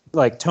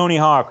like Tony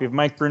Hawk, we have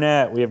Mike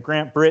Burnett, we have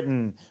Grant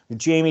Britton, we have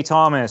Jamie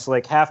Thomas,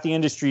 like half the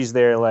industry's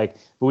there. Like,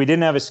 but we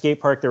didn't have a skate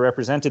park that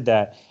represented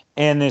that.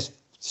 And this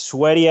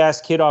sweaty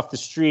ass kid off the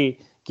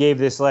street gave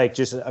this like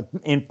just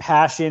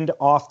impassioned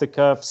off the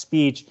cuff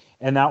speech.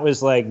 And that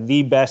was like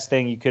the best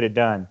thing you could have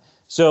done.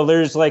 So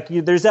there's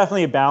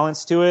definitely a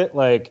balance to it.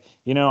 Like,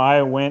 you know,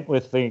 I went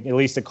with like at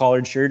least a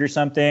collared shirt or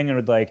something and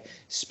would like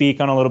speak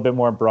on a little bit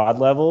more broad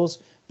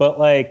levels, but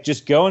like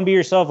just go and be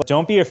yourself. Like,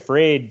 don't be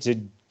afraid to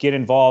get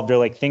involved or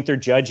like think they're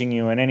judging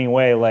you in any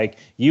way. Like,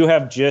 you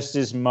have just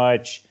as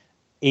much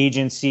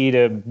agency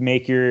to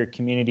make your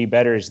community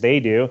better as they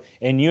do.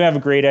 And you have a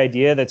great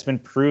idea that's been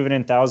proven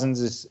in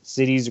thousands of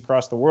cities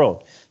across the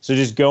world. So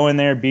just go in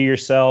there, be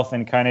yourself,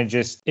 and kind of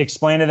just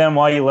explain to them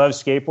why you love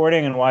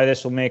skateboarding and why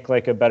this will make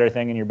like a better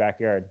thing in your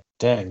backyard.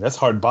 Dang, that's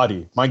hard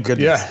body. My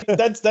goodness. Yeah.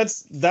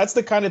 That's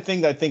the kind of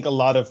thing that I think a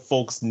lot of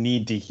folks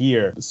need to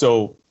hear.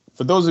 So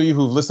for those of you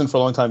who've listened for a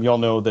long time, y'all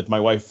know that my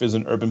wife is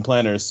an urban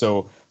planner.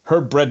 So her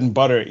bread and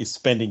butter is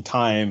spending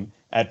time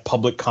at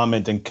public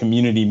comment and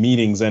community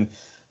meetings. And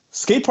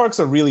skate parks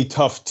are really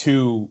tough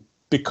too,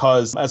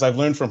 because as I've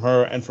learned from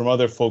her and from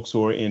other folks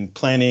who are in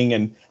planning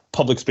and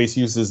public space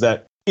uses,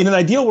 that in an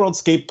ideal world,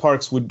 skate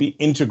parks would be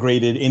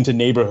integrated into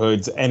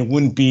neighborhoods and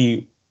wouldn't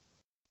be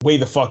way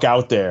the fuck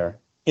out there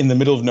in the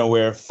middle of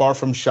nowhere, far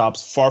from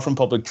shops, far from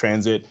public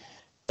transit,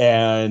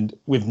 and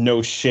with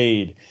no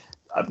shade.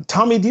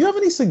 Tommy, do you have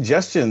any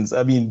suggestions?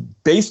 I mean,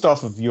 based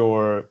off of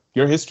your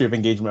history of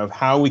engagement, of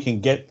how we can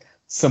get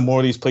some more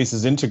of these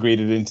places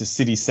integrated into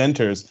city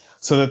centers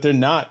so that they're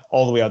not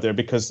all the way out there?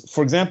 Because,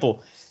 for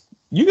example,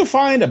 you can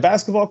find a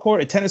basketball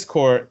court, a tennis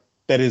court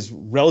that is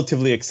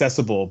relatively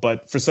accessible,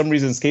 but for some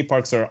reason, skate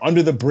parks are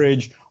under the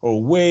bridge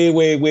or way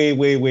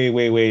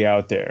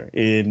out there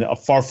in a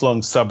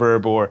far-flung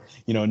suburb or,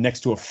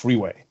 next to a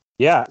freeway.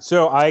 Yeah.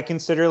 So I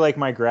consider like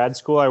my grad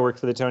school, I worked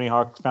for the Tony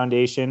Hawk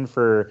Foundation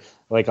for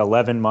like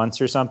 11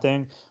 months or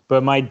something,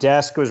 but my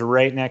desk was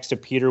right next to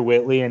Peter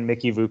Whitley and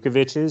Mickey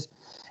Vukovic's.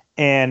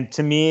 And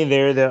to me,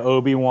 they're the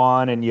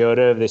Obi-Wan and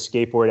Yoda of the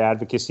skateboard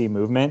advocacy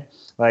movement.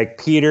 Like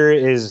Peter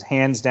is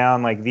hands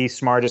down like the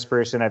smartest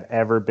person I've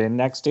ever been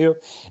next to.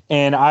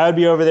 And I would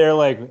be over there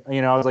like,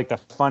 I was like the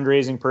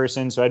fundraising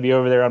person. So I'd be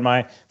over there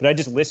but I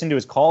just listened to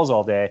his calls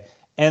all day.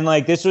 And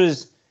like, this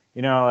was,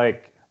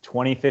 like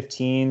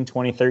 2015,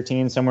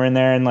 2013, somewhere in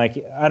there. And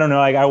like, I don't know,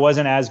 like I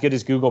wasn't as good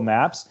as Google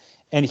Maps.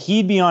 And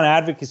he'd be on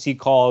advocacy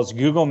calls,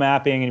 Google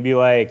mapping, and be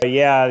like,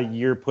 yeah,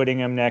 you're putting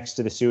him next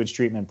to the sewage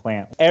treatment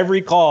plant.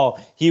 Every call,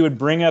 he would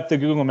bring up the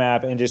Google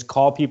map and just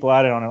call people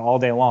out on it all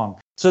day long.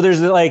 So there's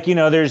like,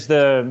 there's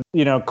the,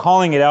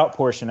 calling it out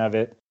portion of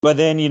it. But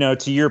then,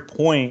 to your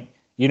point,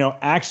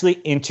 actually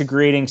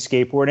integrating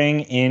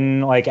skateboarding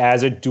in like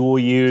as a dual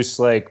use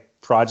like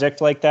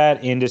project like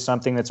that into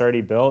something that's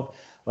already built.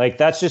 Like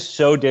that's just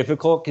so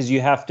difficult because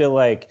you have to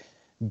like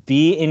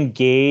be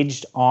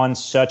engaged on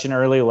such an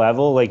early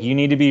level. Like you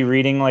need to be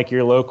reading like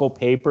your local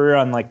paper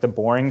on like the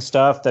boring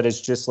stuff that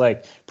is just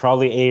like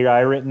probably AI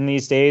written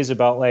these days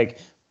about like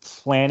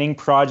planning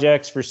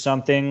projects for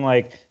something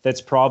like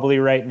that's probably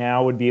right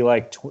now would be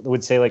like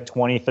would say like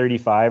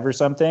 2035 or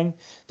something.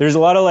 There's a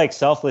lot of like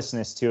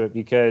selflessness to it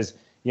because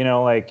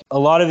like a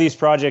lot of these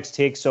projects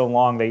take so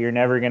long that you're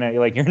never gonna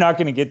like you're not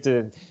gonna get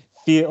to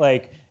feel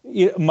like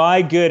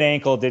my good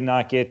ankle did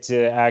not get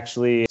to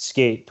actually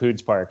skate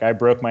Poods Park. I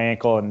broke my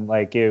ankle and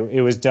like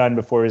it was done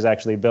before it was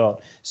actually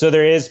built. So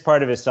there is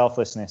part of a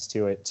selflessness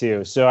to it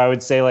too. So I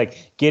would say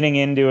like getting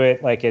into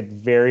it like at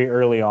very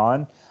early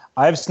on.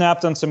 I've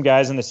snapped on some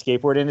guys in the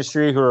skateboard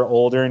industry who are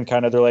older and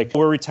kind of they're like,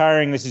 we're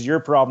retiring. This is your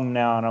problem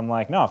now. And I'm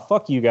like, no,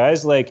 fuck you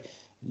guys. Like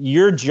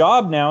your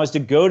job now is to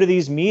go to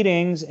these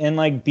meetings and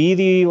like be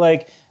the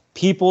like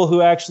people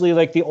who actually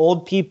like the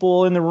old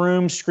people in the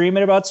room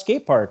screaming about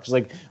skate parks.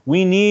 Like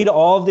we need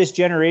all of this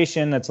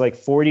generation that's like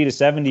 40 to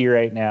 70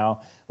 right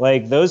now.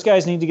 Like those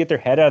guys need to get their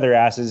head out of their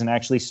asses and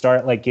actually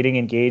start like getting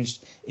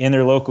engaged in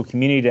their local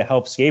community to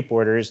help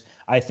skateboarders.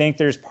 I think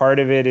there's part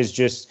of it is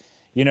just,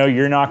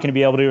 you're not going to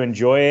be able to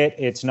enjoy it.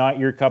 It's not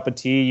your cup of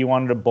tea. You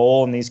wanted a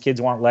bowl and these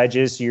kids want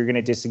ledges, so you're going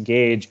to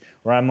disengage.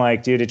 Where I'm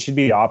like, dude, it should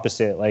be the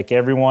opposite. Like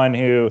everyone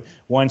who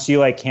once you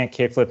like can't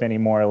kickflip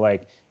anymore,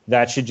 like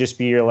that should just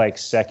be your like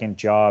second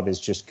job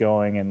is just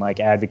going and like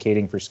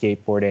advocating for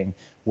skateboarding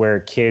where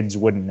kids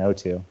wouldn't know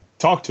to.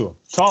 Talk to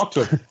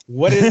him.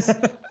 What is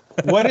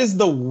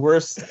the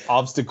worst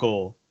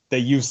obstacle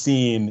that you've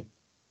seen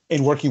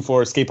in working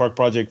for a skate park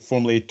project,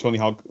 formerly Tony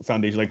Hawk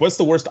Foundation? Like what's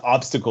the worst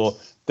obstacle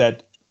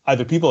that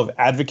either people have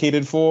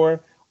advocated for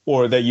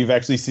or that you've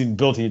actually seen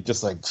built and you're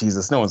just like,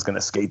 Jesus, no one's going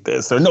to skate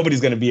this or nobody's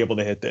going to be able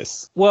to hit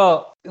this?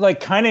 Well, like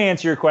kind of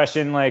answer your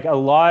question, like a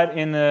lot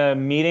in the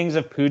meetings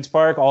of Poods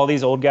Park, all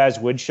these old guys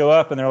would show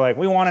up and they're like,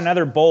 we want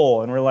another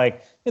bowl. And we're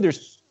like, hey,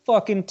 there's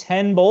fucking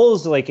 10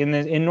 bowls like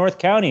in North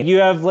County. You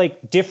have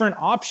like different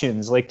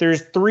options. Like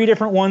there's 3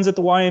 different ones at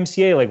the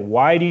YMCA. Like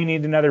why do you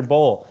need another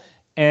bowl?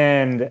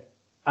 And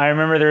I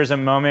remember there was a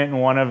moment in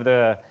one of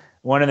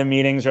the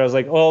meetings where I was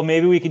like, oh,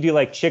 maybe we could do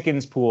like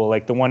Chicken's Pool,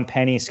 like the one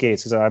Penny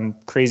skates, because I'm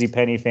a crazy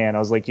Penny fan. I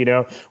was like,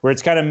 where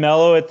it's kind of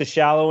mellow at the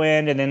shallow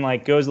end and then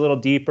like goes a little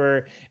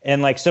deeper.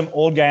 And like some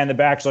old guy in the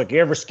back's like,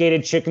 you ever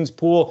skated Chicken's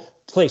Pool?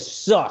 Place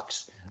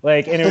sucks.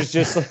 Like, and it was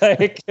just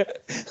like,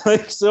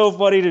 like so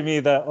funny to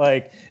me that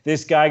like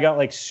this guy got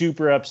like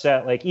super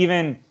upset. Like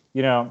even,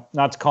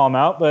 not to call him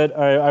out, but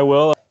I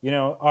will.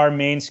 Our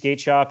main skate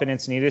shop in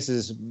Encinitas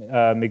is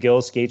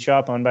McGill's Skate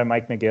Shop, owned by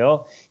Mike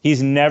McGill.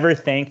 He's never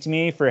thanked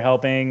me for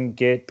helping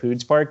get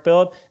Poods Park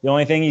built. The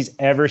only thing he's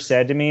ever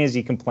said to me is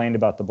he complained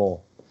about the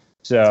bowl.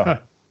 So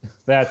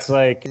that's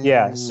like,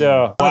 yeah.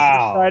 So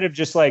wow. Outside of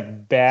just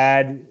like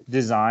bad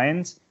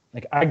designs,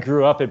 like I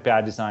grew up at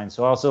bad design.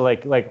 So also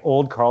like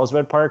old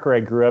Carlsbad Park where I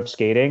grew up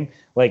skating,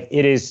 like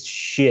it is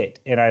shit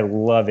and I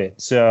love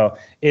it. So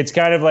it's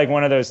kind of like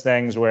one of those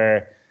things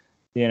where,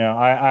 you know,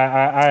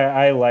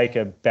 I like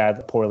a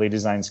bad, poorly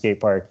designed skate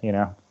park, you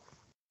know.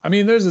 I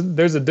mean, there's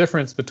a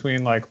difference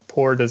between like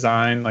poor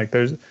design. Like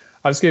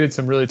I've skated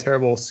some really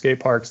terrible skate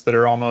parks that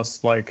are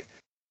almost like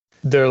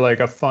they're like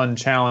a fun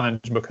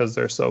challenge because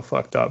they're so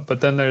fucked up.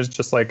 But then there's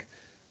just like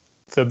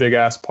the big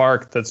ass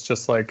park that's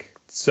just like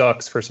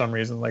sucks for some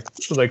reason. Like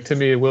to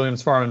me,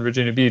 Williams Farm in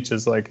Virginia Beach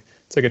is like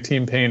it's like a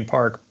Team Payne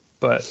park,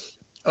 but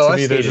to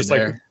me there's just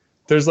like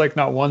there's like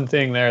not one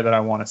thing there that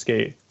I want to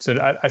skate. So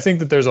I think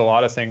that there's a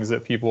lot of things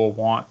that people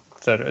want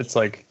that it's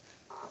like,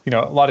 you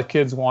know, a lot of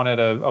kids wanted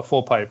a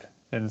full pipe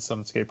in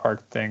some skate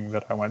park thing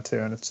that I went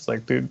to, and it's just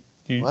like, dude,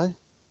 what?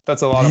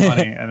 That's a lot of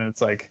money, and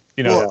it's like,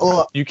 you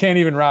know, you can't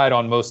even ride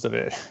on most of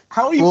it.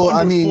 How are you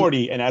under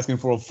 40 and asking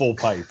for a full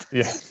pipe?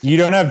 Yeah, you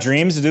don't have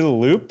dreams to do the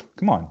loop?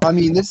 Come on. I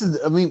mean,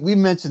 we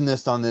mentioned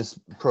this on this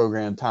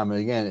program time and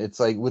again. It's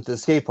like with the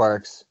skate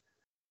parks,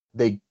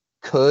 they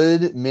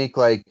could make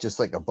like just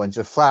like a bunch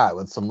of flat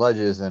with some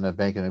ledges and a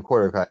bank and a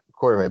quarter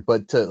pipe,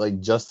 but to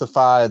like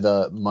justify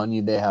the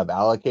money they have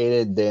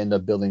allocated, they end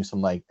up building some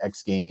like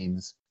X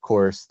Games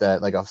course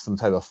that like some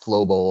type of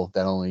flow bowl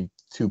that only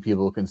 2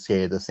 people can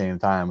skate at the same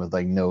time with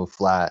like no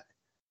flat.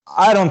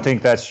 I don't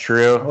think that's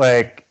true.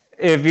 Like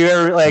if you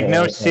ever like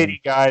no city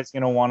guy's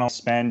gonna want to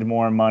spend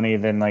more money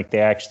than like they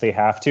actually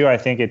have to. I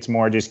think it's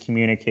more just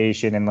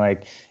communication and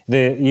like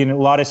a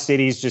lot of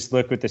cities just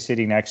look what the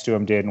city next to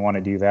them did and want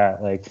to do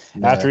that. Like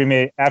after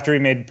we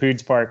made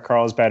Poods Park,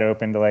 Carlsbad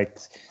opened like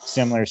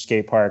similar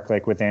skate park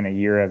like within a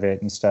year of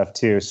it and stuff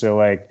too. So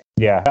like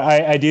yeah,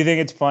 I do think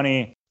it's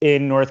funny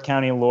in North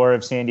County lore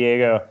of San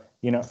Diego.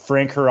 You know,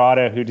 Frank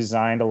Hirata, who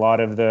designed a lot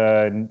of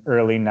the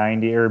early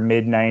 90s or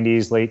mid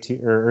 90s,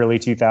 early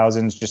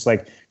 2000s, just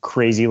like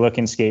crazy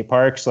looking skate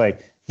parks.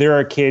 Like there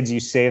are kids,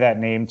 you say that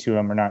name to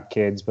them, or not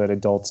kids, but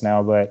adults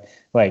now, but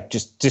like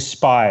just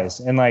despise.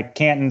 And like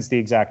Canton's the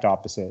exact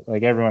opposite.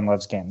 Like everyone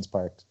loves Canton's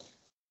parks.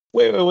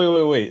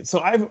 Wait.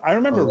 So I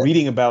remember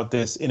reading about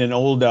this in an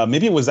old,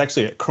 maybe it was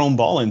actually a Chrome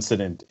Ball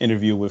incident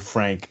interview with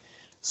Frank.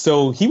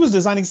 So he was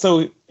designing.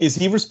 So is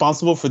he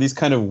responsible for these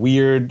kind of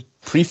weird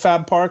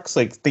prefab parks?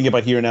 Like think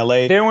about here in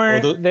LA. They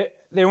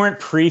weren't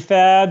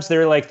prefabs.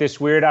 They're like this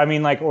weird. I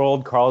mean, like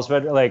old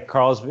Carlsbad. Like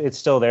it's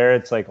still there.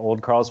 It's like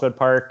old Carlsbad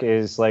Park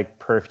is like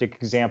perfect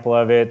example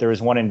of it. There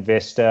was one in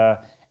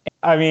Vista.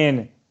 I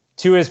mean,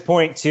 to his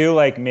point too.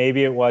 Like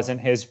maybe it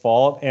wasn't his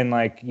fault, and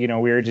like you know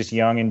we were just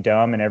young and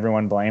dumb, and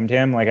everyone blamed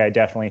him. Like I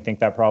definitely think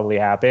that probably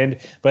happened,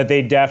 but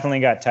they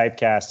definitely got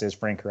typecast as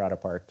Frank Hirata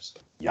parks.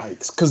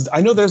 Yikes. Because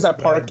I know there's that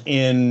park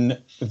in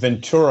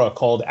Ventura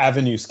called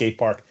Avenue Skate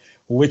Park,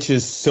 which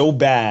is so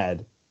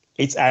bad,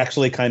 it's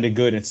actually kind of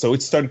good. And so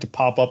it's starting to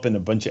pop up in a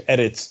bunch of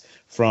edits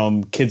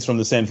from kids from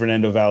the San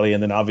Fernando Valley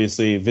and then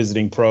obviously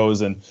visiting pros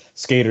and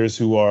skaters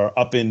who are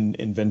up in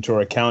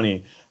Ventura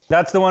County.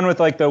 That's the one with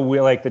like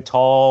the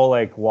tall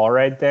like wall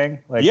ride thing?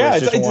 Like yeah,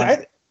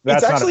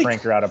 that's not a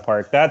Frank Hirata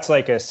park. That's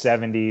like a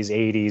 70s,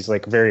 80s,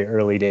 like very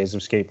early days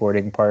of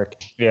skateboarding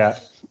park. Yeah.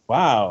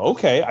 Wow.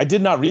 Okay. I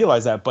did not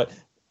realize that. But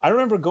I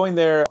remember going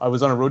there. I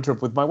was on a road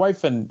trip with my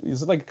wife and he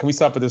was like, can we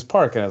stop at this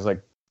park? And I was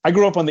like, I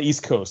grew up on the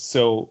East Coast.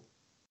 So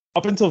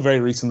up until very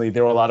recently,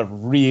 there were a lot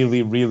of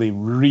really, really,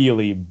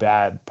 really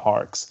bad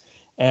parks.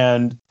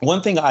 And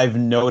one thing I've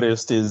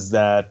noticed is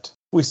that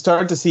we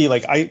started to see,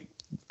 like I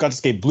got to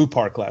skate Blue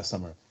Park last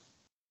summer.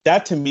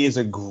 That to me is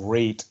a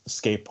great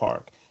skate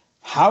park.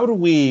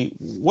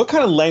 What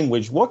kind of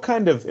language, what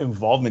kind of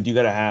involvement do you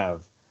got to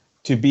have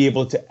to be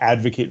able to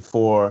advocate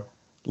for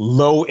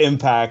low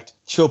impact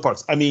chill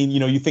parks? I mean, you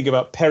know, you think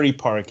about Perry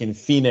Park in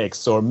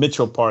Phoenix or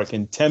Mitchell Park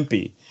in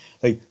Tempe.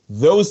 Like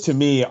those to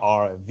me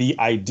are the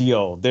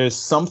ideal. There's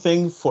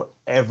something for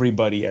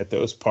everybody at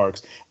those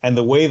parks. And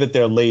the way that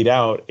they're laid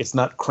out, it's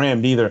not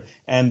crammed either.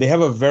 And they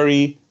have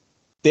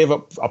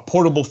a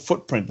portable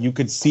footprint. You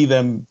could see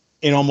them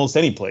in almost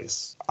any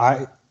place.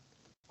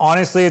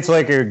 Honestly,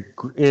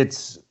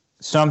 it's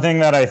something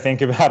that I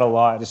think about a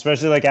lot,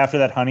 especially like after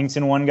that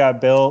Huntington one got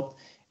built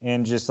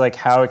and just like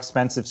how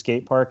expensive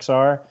skate parks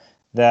are,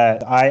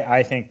 that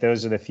I think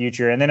those are the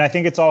future. And then I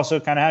think it's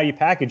also kind of how you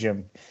package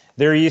them.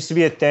 There used to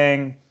be a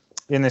thing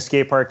in the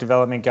skate park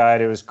development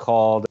guide. It was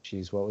called,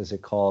 what was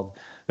it called?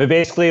 But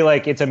basically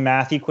like it's a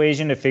math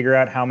equation to figure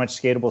out how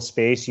much skatable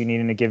space you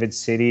need in a given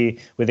city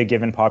with a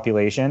given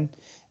population.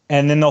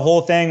 And then the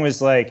whole thing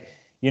was like,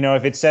 you know,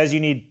 if it says you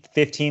need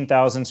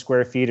 15,000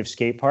 square feet of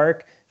skate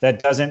park,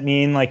 that doesn't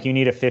mean like you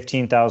need a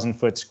 15,000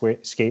 foot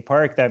skate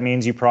park. That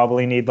means you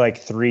probably need like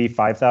 3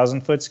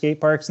 5,000 foot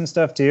skate parks and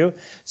stuff too.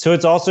 So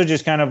it's also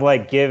just kind of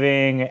like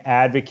giving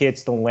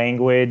advocates the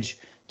language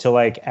to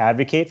like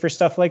advocate for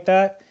stuff like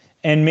that.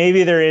 And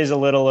maybe there is a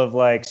little of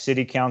like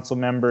city council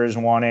members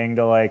wanting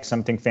to like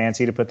something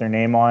fancy to put their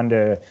name on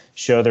to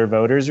show their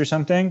voters or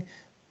something.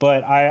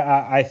 But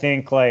I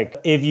think like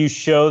if you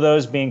show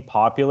those being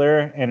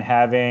popular and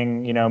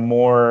having,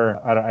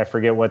 more, I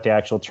forget what the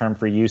actual term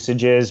for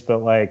usage is,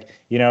 but like,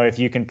 if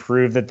you can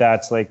prove that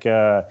that's like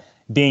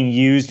being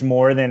used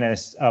more than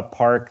a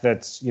park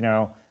that's,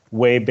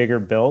 way bigger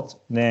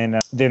built, then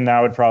that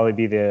would probably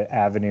be the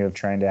avenue of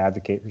trying to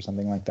advocate for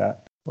something like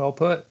that. Well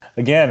put.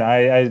 Again,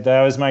 I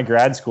that was my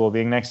grad school,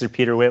 being next to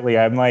Peter Whitley.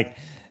 I'm like,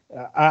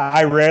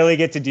 I rarely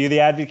get to do the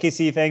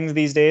advocacy things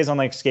these days on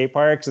like skate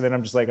parks, and then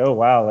I'm just like, oh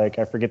wow, like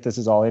I forget this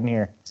is all in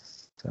here.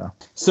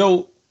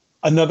 So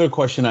another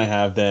question I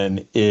have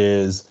then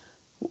is,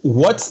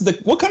 what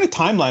kind of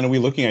timeline are we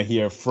looking at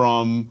here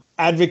from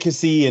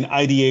advocacy and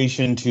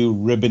ideation to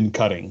ribbon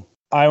cutting?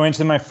 I went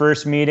to my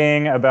first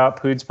meeting about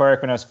Poods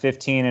Park when I was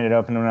 15, and it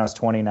opened when I was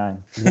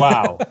 29.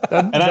 Wow.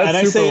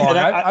 That's super long.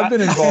 I've been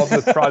involved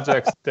with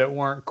projects that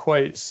weren't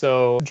quite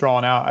so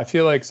drawn out. I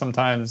feel like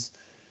sometimes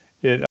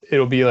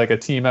it'll be like a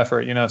team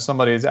effort.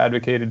 Somebody's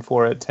advocated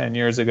for it 10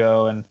 years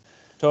ago, and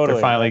they're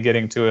finally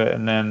getting to it,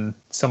 and then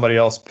somebody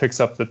else picks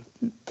up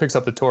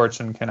the torch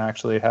and can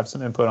actually have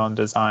some input on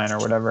design or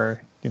whatever.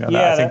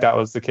 I think that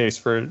was the case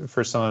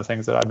for some of the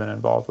things that I've been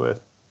involved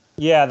with.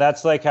 Yeah,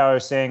 that's like how I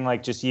was saying,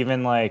 like, just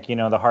even like,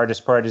 the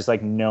hardest part is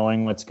like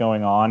knowing what's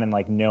going on and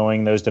like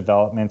knowing those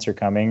developments are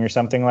coming or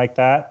something like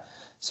that.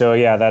 So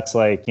yeah, that's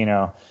like,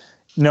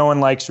 no one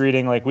likes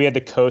reading. Like we had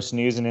the Coast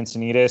News in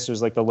Encinitas. It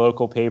was like the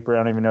local paper. I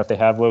don't even know if they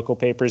have local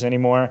papers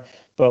anymore,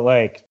 but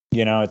like,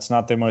 it's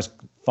not the most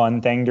fun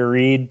thing to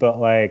read, but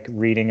like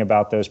reading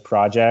about those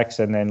projects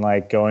and then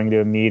like going to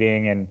a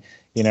meeting and,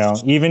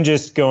 even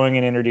just going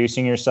and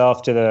introducing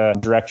yourself to the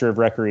director of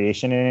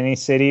recreation in any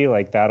city,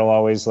 like that'll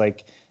always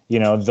like,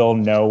 they'll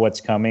know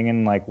what's coming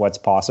and like what's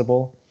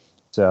possible.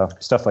 So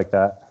stuff like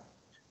that.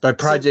 By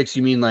projects,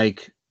 you mean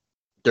like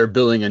they're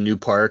building a new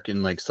park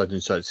in like such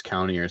and such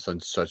county or such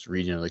and such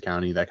region of the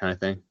county, that kind of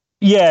thing?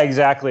 Yeah,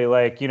 exactly.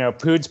 Like,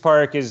 Poods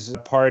Park is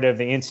part of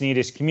the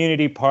Encinitas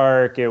Community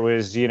Park. It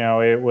was,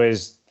 it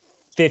was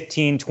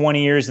 15,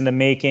 20 years in the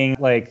making.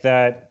 Like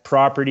that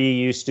property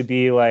used to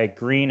be like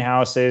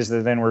greenhouses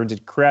that then were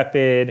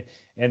decrepit.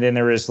 And then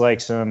there was like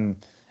some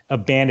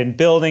abandoned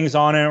buildings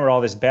on it where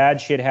all this bad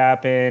shit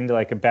happened.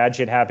 Like a bad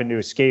shit happened to a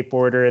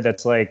skateboarder.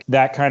 That's like,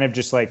 that kind of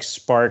just like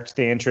sparked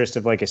the interest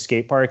of like a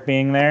skate park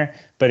being there.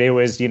 But it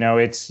was,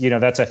 it's,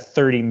 that's a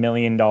 $30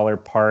 million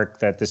park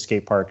that the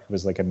skate park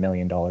was like $1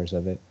 million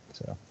of it.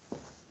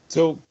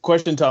 So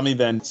question, Tommy,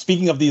 then,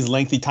 speaking of these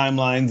lengthy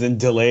timelines and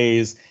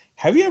delays,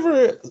 have you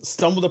ever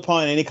stumbled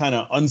upon any kind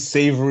of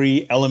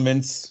unsavory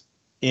elements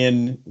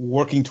in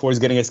working towards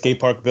getting a skate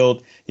park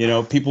built?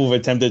 People who've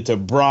attempted to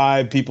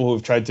bribe, people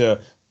who've tried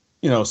to,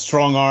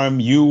 strong arm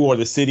you or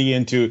the city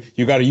into,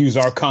 you got to use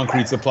our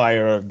concrete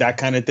supplier, that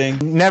kind of thing?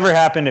 Never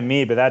happened to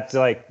me, but that's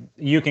like,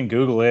 you can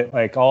Google it.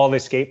 Like all the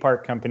skate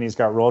park companies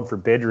got rolled for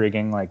bid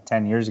rigging like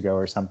 10 years ago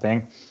or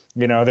something.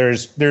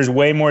 There's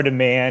way more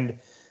demand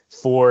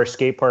for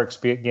skate parks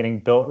getting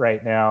built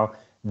right now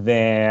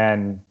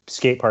than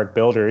skate park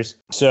builders.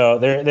 So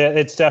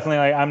it's definitely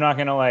like, I'm not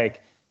going to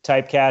like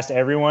typecast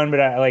everyone, but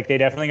they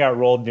definitely got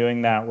rolled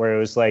doing that, where it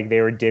was like they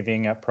were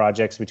divvying up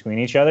projects between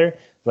each other.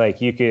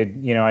 Like you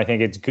could, I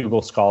think it's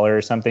Google Scholar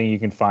or something. You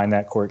can find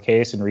that court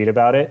case and read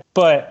about it.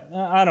 But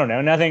I don't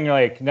know,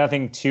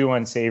 nothing too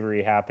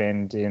unsavory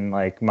happened in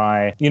like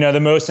my, the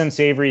most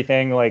unsavory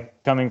thing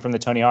like coming from the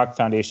Tony Hawk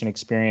Foundation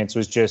experience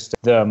was just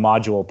the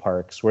module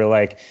parks, where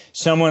like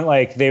someone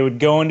like they would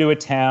go into a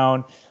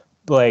town,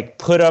 like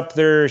put up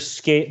their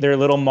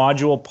little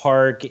module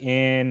park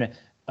in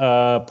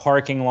a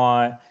parking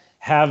lot,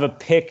 have a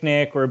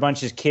picnic where a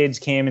bunch of kids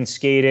came and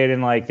skated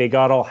and like they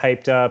got all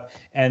hyped up,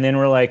 and then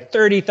we're like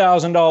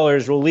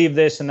 $30,000, we'll leave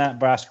this in that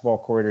basketball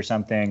court or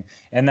something.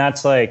 And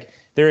that's like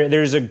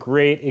there's a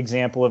great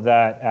example of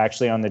that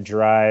actually on the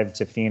drive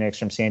to Phoenix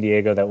from San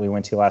Diego that we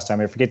went to last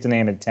time. I forget the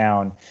name of the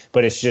town,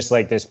 but it's just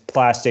like this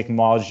plastic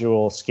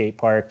module skate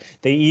park.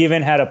 They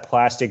even had a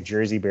plastic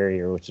jersey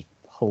barrier, which is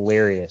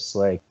hilarious.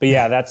 Like, but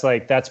yeah, that's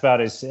about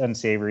as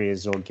unsavory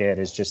as it'll get.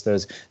 Is just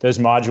those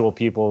module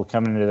people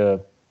coming to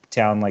the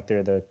town like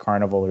they're the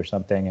carnival or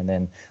something, and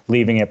then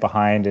leaving it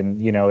behind,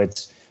 and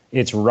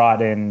it's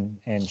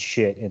rotten and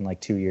shit in like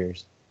 2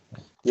 years.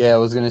 Yeah, I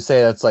was gonna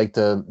say that's like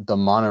the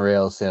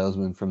monorail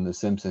salesman from The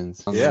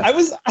Simpsons. Yeah, I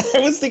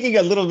was thinking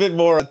a little bit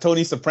more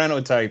Tony Soprano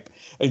type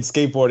in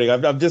skateboarding.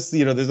 I'm just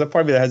there's a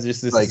part of me that has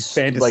just this like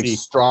fantasy, like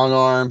strong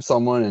arm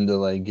someone into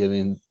like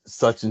giving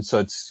such and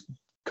such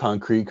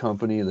concrete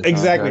company the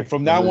exactly contract.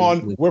 From now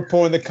on, we're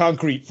pouring the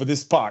concrete for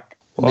this park.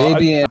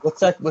 Maybe in what's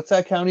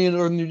that county in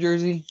northern New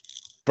Jersey?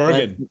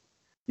 Bergen.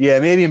 Yeah,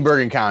 maybe in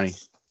Bergen County.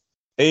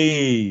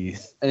 Hey.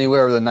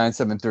 Anywhere with a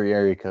 973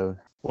 area code.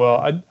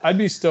 Well, I'd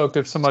be stoked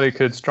if somebody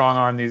could strong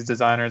arm these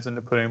designers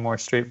into putting more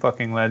straight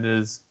fucking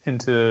ledges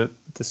into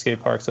the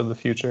skate parks of the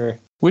future.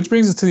 Which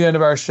brings us to the end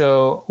of our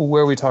show,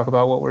 where we talk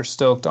about what we're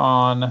stoked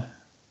on.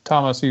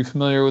 Thomas, are you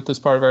familiar with this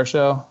part of our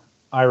show?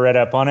 I read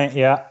up on it,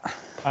 yeah.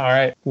 All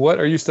right. What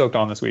are you stoked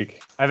on this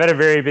week? I've had a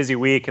very busy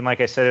week, and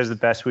like I said, it was the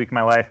best week of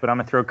my life, but I'm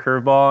going to throw a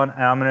curveball, and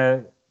I'm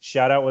going to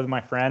shout out with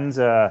my friends.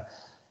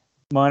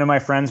 One of my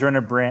friends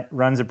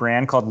runs a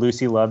brand called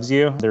Lucy Loves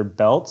You. They're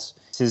belts.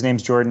 His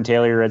name's Jordan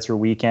Taylor. He writes for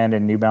Weekend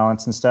and New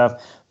Balance and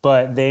stuff.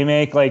 But they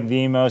make like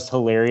the most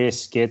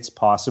hilarious skits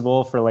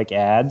possible for like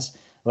ads.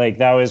 Like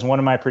that was one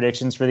of my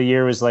predictions for the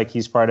year, was like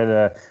he's part of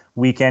the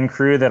Weekend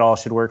crew that all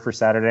should work for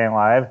Saturday Night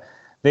Live.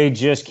 They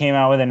just came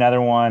out with another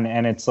one,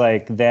 and it's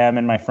like them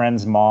and my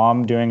friend's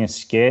mom doing a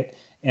skit,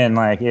 and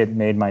like it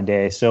made my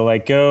day. So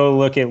like go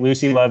look at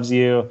Lucy Loves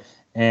You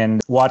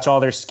and watch all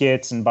their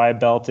skits and buy a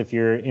belt if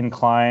you're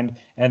inclined.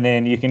 And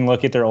then you can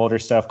look at their older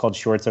stuff called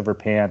Shorts Over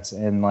Pants,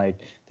 and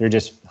like they're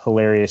just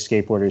hilarious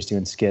skateboarders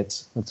doing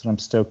skits. That's what I'm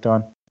stoked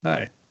on.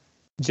 Hi.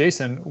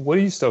 Jason, what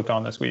are you stoked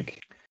on this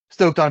week?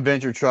 Stoked on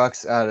Venture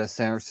Trucks out of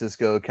San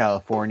Francisco,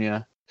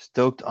 California.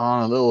 Stoked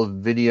on a little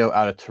video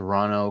out of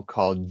Toronto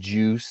called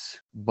Juice.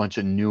 Bunch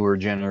of newer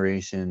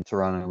generation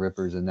Toronto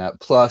rippers in that.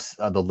 Plus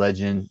the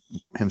legend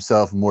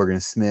himself, Morgan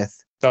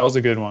Smith. That was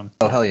a good one.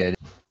 Oh, hell yeah.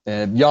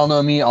 And y'all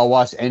know me. I'll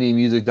watch any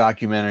music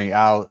documentary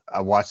out.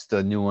 I watched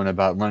the new one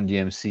about Run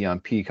DMC on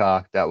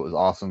Peacock. That was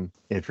awesome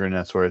if you're in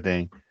that sort of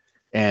thing.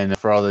 And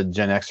for all the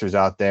Gen Xers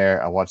out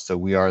there, I watched the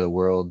We Are the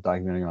World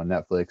documentary on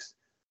Netflix.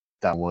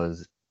 That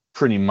was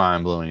pretty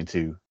mind-blowing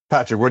too.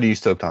 Patrick, what are you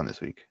stoked on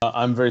this week?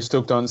 I'm very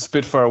stoked on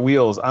Spitfire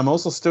Wheels. I'm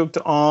also stoked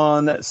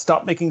on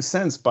Stop Making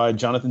Sense by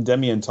Jonathan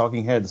Demme and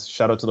Talking Heads.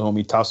 Shout out to the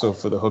homie Tasso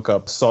for the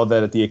hookup. Saw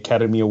that at the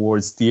Academy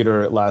Awards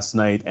Theater last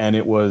night, and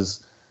it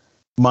was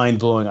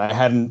mind-blowing. I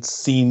hadn't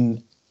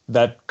seen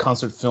that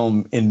concert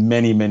film in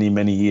many, many,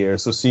 many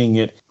years. So seeing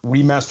it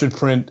remastered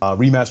print,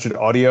 remastered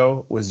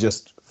audio was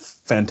just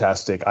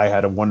fantastic. I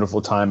had a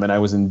wonderful time, and I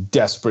was in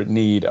desperate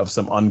need of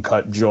some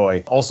uncut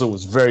joy. Also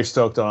was very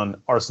stoked on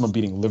Arsenal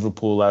beating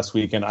Liverpool last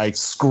week, and I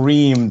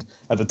screamed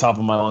at the top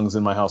of my lungs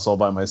in my house all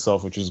by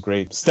myself, which was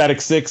great.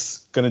 Static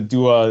 6, gonna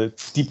do a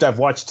deep dive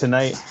watch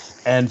tonight.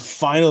 And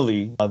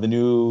finally, the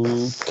new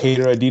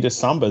Cater Adidas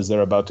Sambas that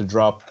are about to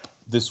drop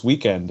this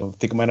weekend. I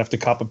think I might have to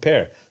cop a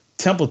pair.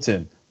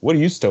 Templeton, what are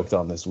you stoked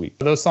on this week?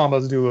 Those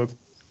Sambas do look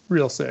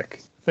real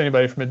sick. If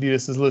anybody from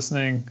Adidas is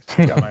listening,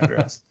 you got my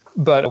address.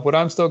 But what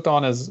I'm stoked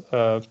on is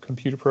a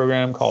computer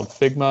program called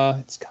Figma.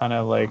 It's kind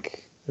of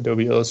like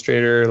Adobe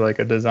Illustrator, like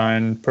a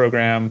design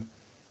program.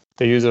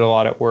 They use it a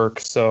lot at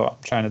work, so I'm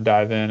trying to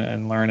dive in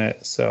and learn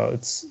it. So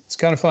it's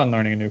kind of fun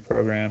learning a new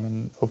program,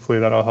 and hopefully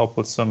that'll help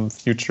with some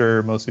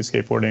future, mostly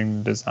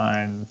skateboarding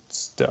design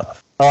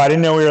stuff. Oh, I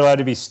didn't know we were allowed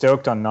to be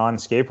stoked on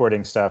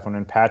non-skateboarding stuff.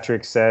 When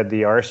Patrick said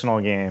the Arsenal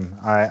game,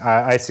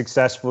 I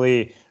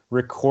successfully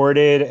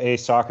recorded a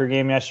soccer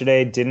game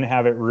yesterday, didn't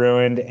have it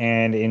ruined,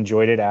 and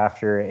enjoyed it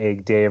after a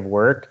day of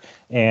work.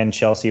 And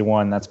Chelsea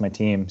won. That's my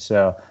team.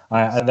 So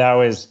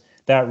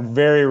that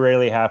very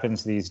rarely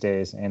happens these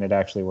days, and it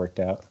actually worked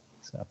out.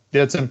 So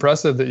yeah, it's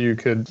impressive that you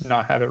could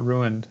not have it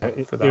ruined for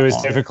that long. It was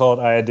difficult.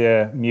 I had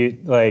to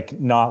mute, like,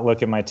 not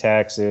look at my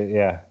text.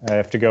 I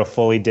have to go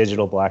fully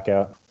digital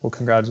blackout. Well,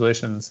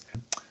 congratulations.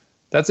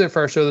 That's it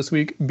for our show this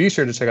week. Be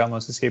sure to check out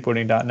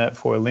mostlyskateboarding.net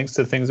for links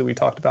to things that we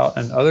talked about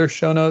and other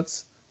show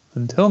notes.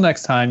 Until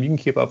next time, you can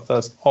keep up with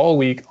us all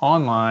week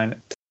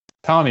online.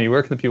 Tommy,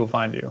 where can the people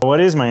find you?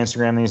 What is my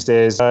Instagram these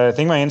days? I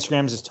think my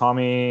Instagram is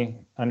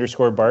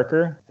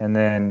Tommy_Barker. And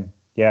then,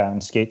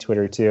 on skate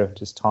Twitter too,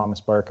 just Thomas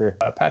Barker.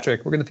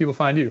 Patrick, where can the people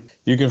find you?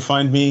 You can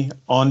find me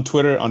on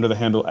Twitter under the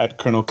handle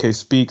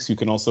 @ColonelKSpeaks. You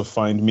can also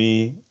find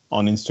me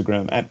on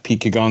Instagram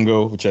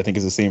 @Kigongo, which I think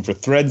is the same for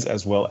Threads,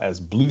 as well as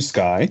Blue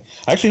Sky.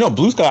 Actually, no,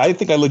 Blue Sky, I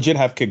think I legit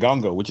have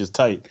Kigongo, which is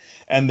tight.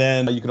 And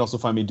then you can also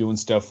find me doing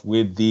stuff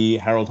with the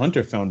Harold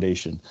Hunter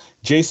Foundation.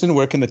 Jason,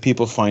 where can the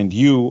people find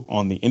you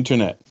on the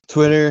internet?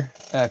 Twitter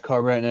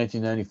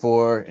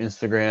 @Carbonite1994,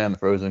 Instagram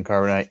Frozen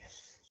Carbonite,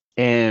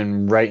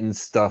 and writing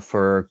stuff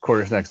for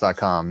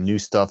quartersnacks.com. New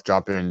stuff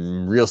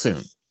dropping real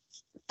soon.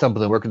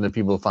 Templeton, where can the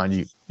people find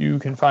you? You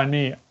can find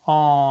me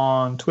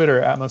on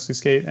Twitter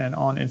 @MostlySkate and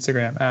on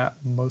Instagram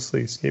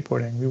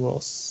 @MostlySkateboarding. We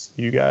will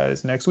see you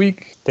guys next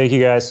week. Thank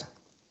you, guys.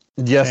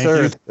 Yes, Thank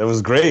sir. you. That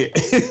was great.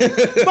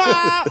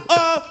 My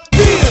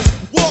ideas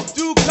walk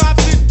through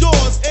cops and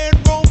doors and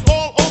roam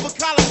all over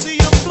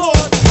Coliseum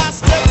floors. I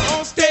stepped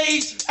on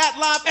stage at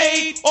Live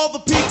Aid. All the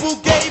people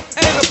gave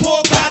and the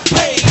poor got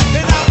paid.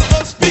 And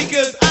out of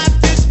speakers, I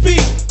did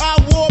speak. I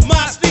wore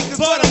my sneakers,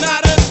 but I'm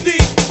not a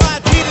sneak. My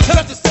Adidas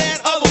touched the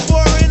sand of a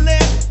foreign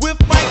land. With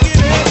Mike in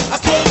hand, I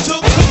close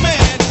took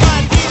command.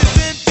 My Adidas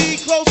indeed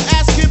close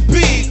as can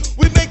be.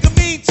 We make a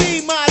mean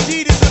team, my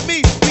Adidas and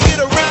me. We get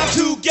around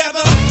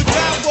together.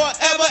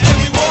 Forever, and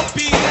we won't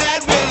be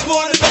mad when it's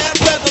more than bad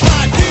weather.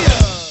 My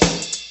Adidas.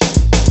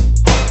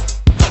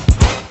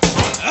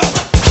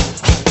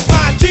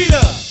 My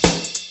Adidas.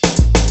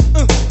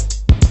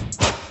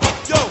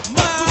 Yo,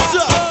 what's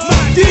up?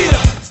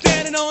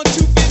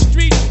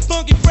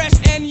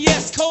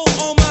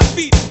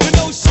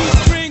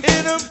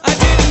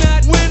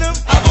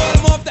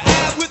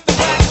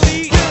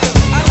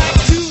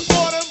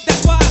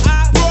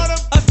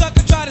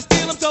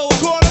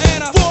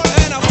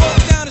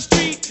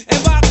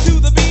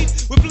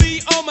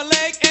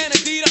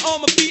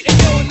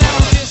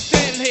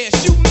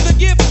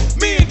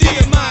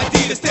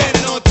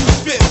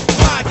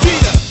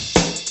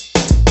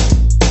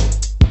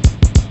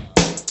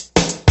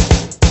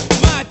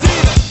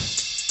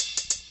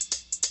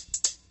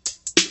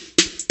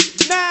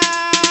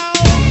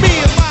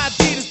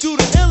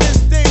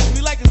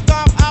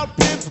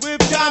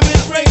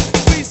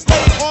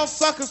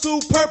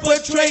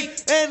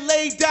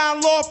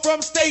 tour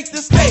from state to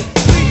state.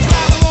 We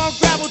travel on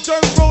gravel,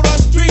 dirt road on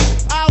street.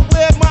 I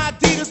wear my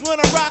Adidas when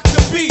I rock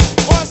the beat.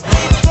 On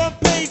stage, front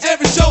page,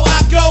 every show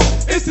I go.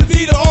 It's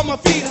Adidas on my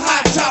feet,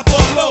 high top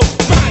or low.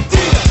 My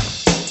Adidas.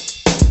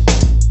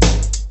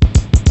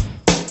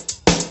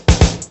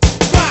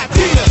 My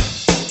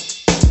Adidas.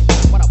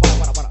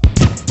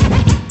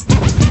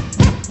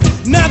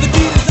 Now the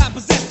Adidas I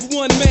possess for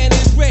one man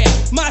is rare.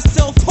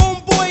 Myself,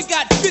 homeboy,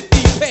 got 50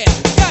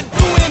 pairs. Got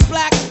blue and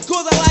black,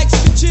 cause I like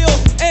to chill.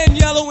 And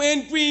yellow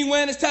and green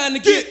when it's time to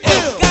get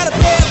ill. Got a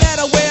pair that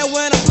I wear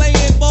when I'm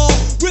playing ball.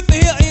 With the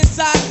heel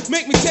inside,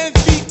 make me 10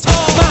 feet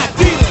tall. My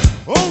Adidas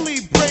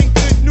only bring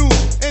good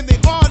news, and they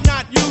are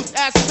not used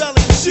as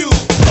selling shoes.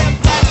 They're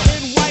black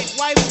and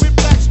white with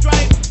black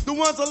stripes. The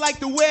ones I like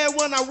to wear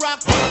when I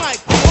rock the mic.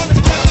 On the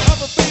steps of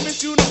a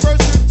famous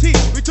university,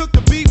 we took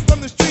the beat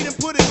from the street and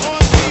put it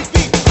on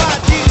TV. My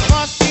Adidas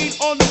are seen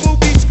on the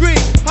movie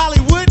screen.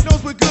 Hollywood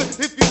knows we're good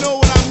if you know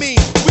what I mean.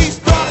 We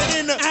started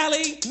in the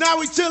alley, now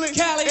we chillin',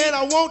 Cali, and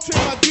I won't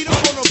trade my Adidas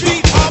for no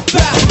beat or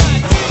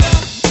back.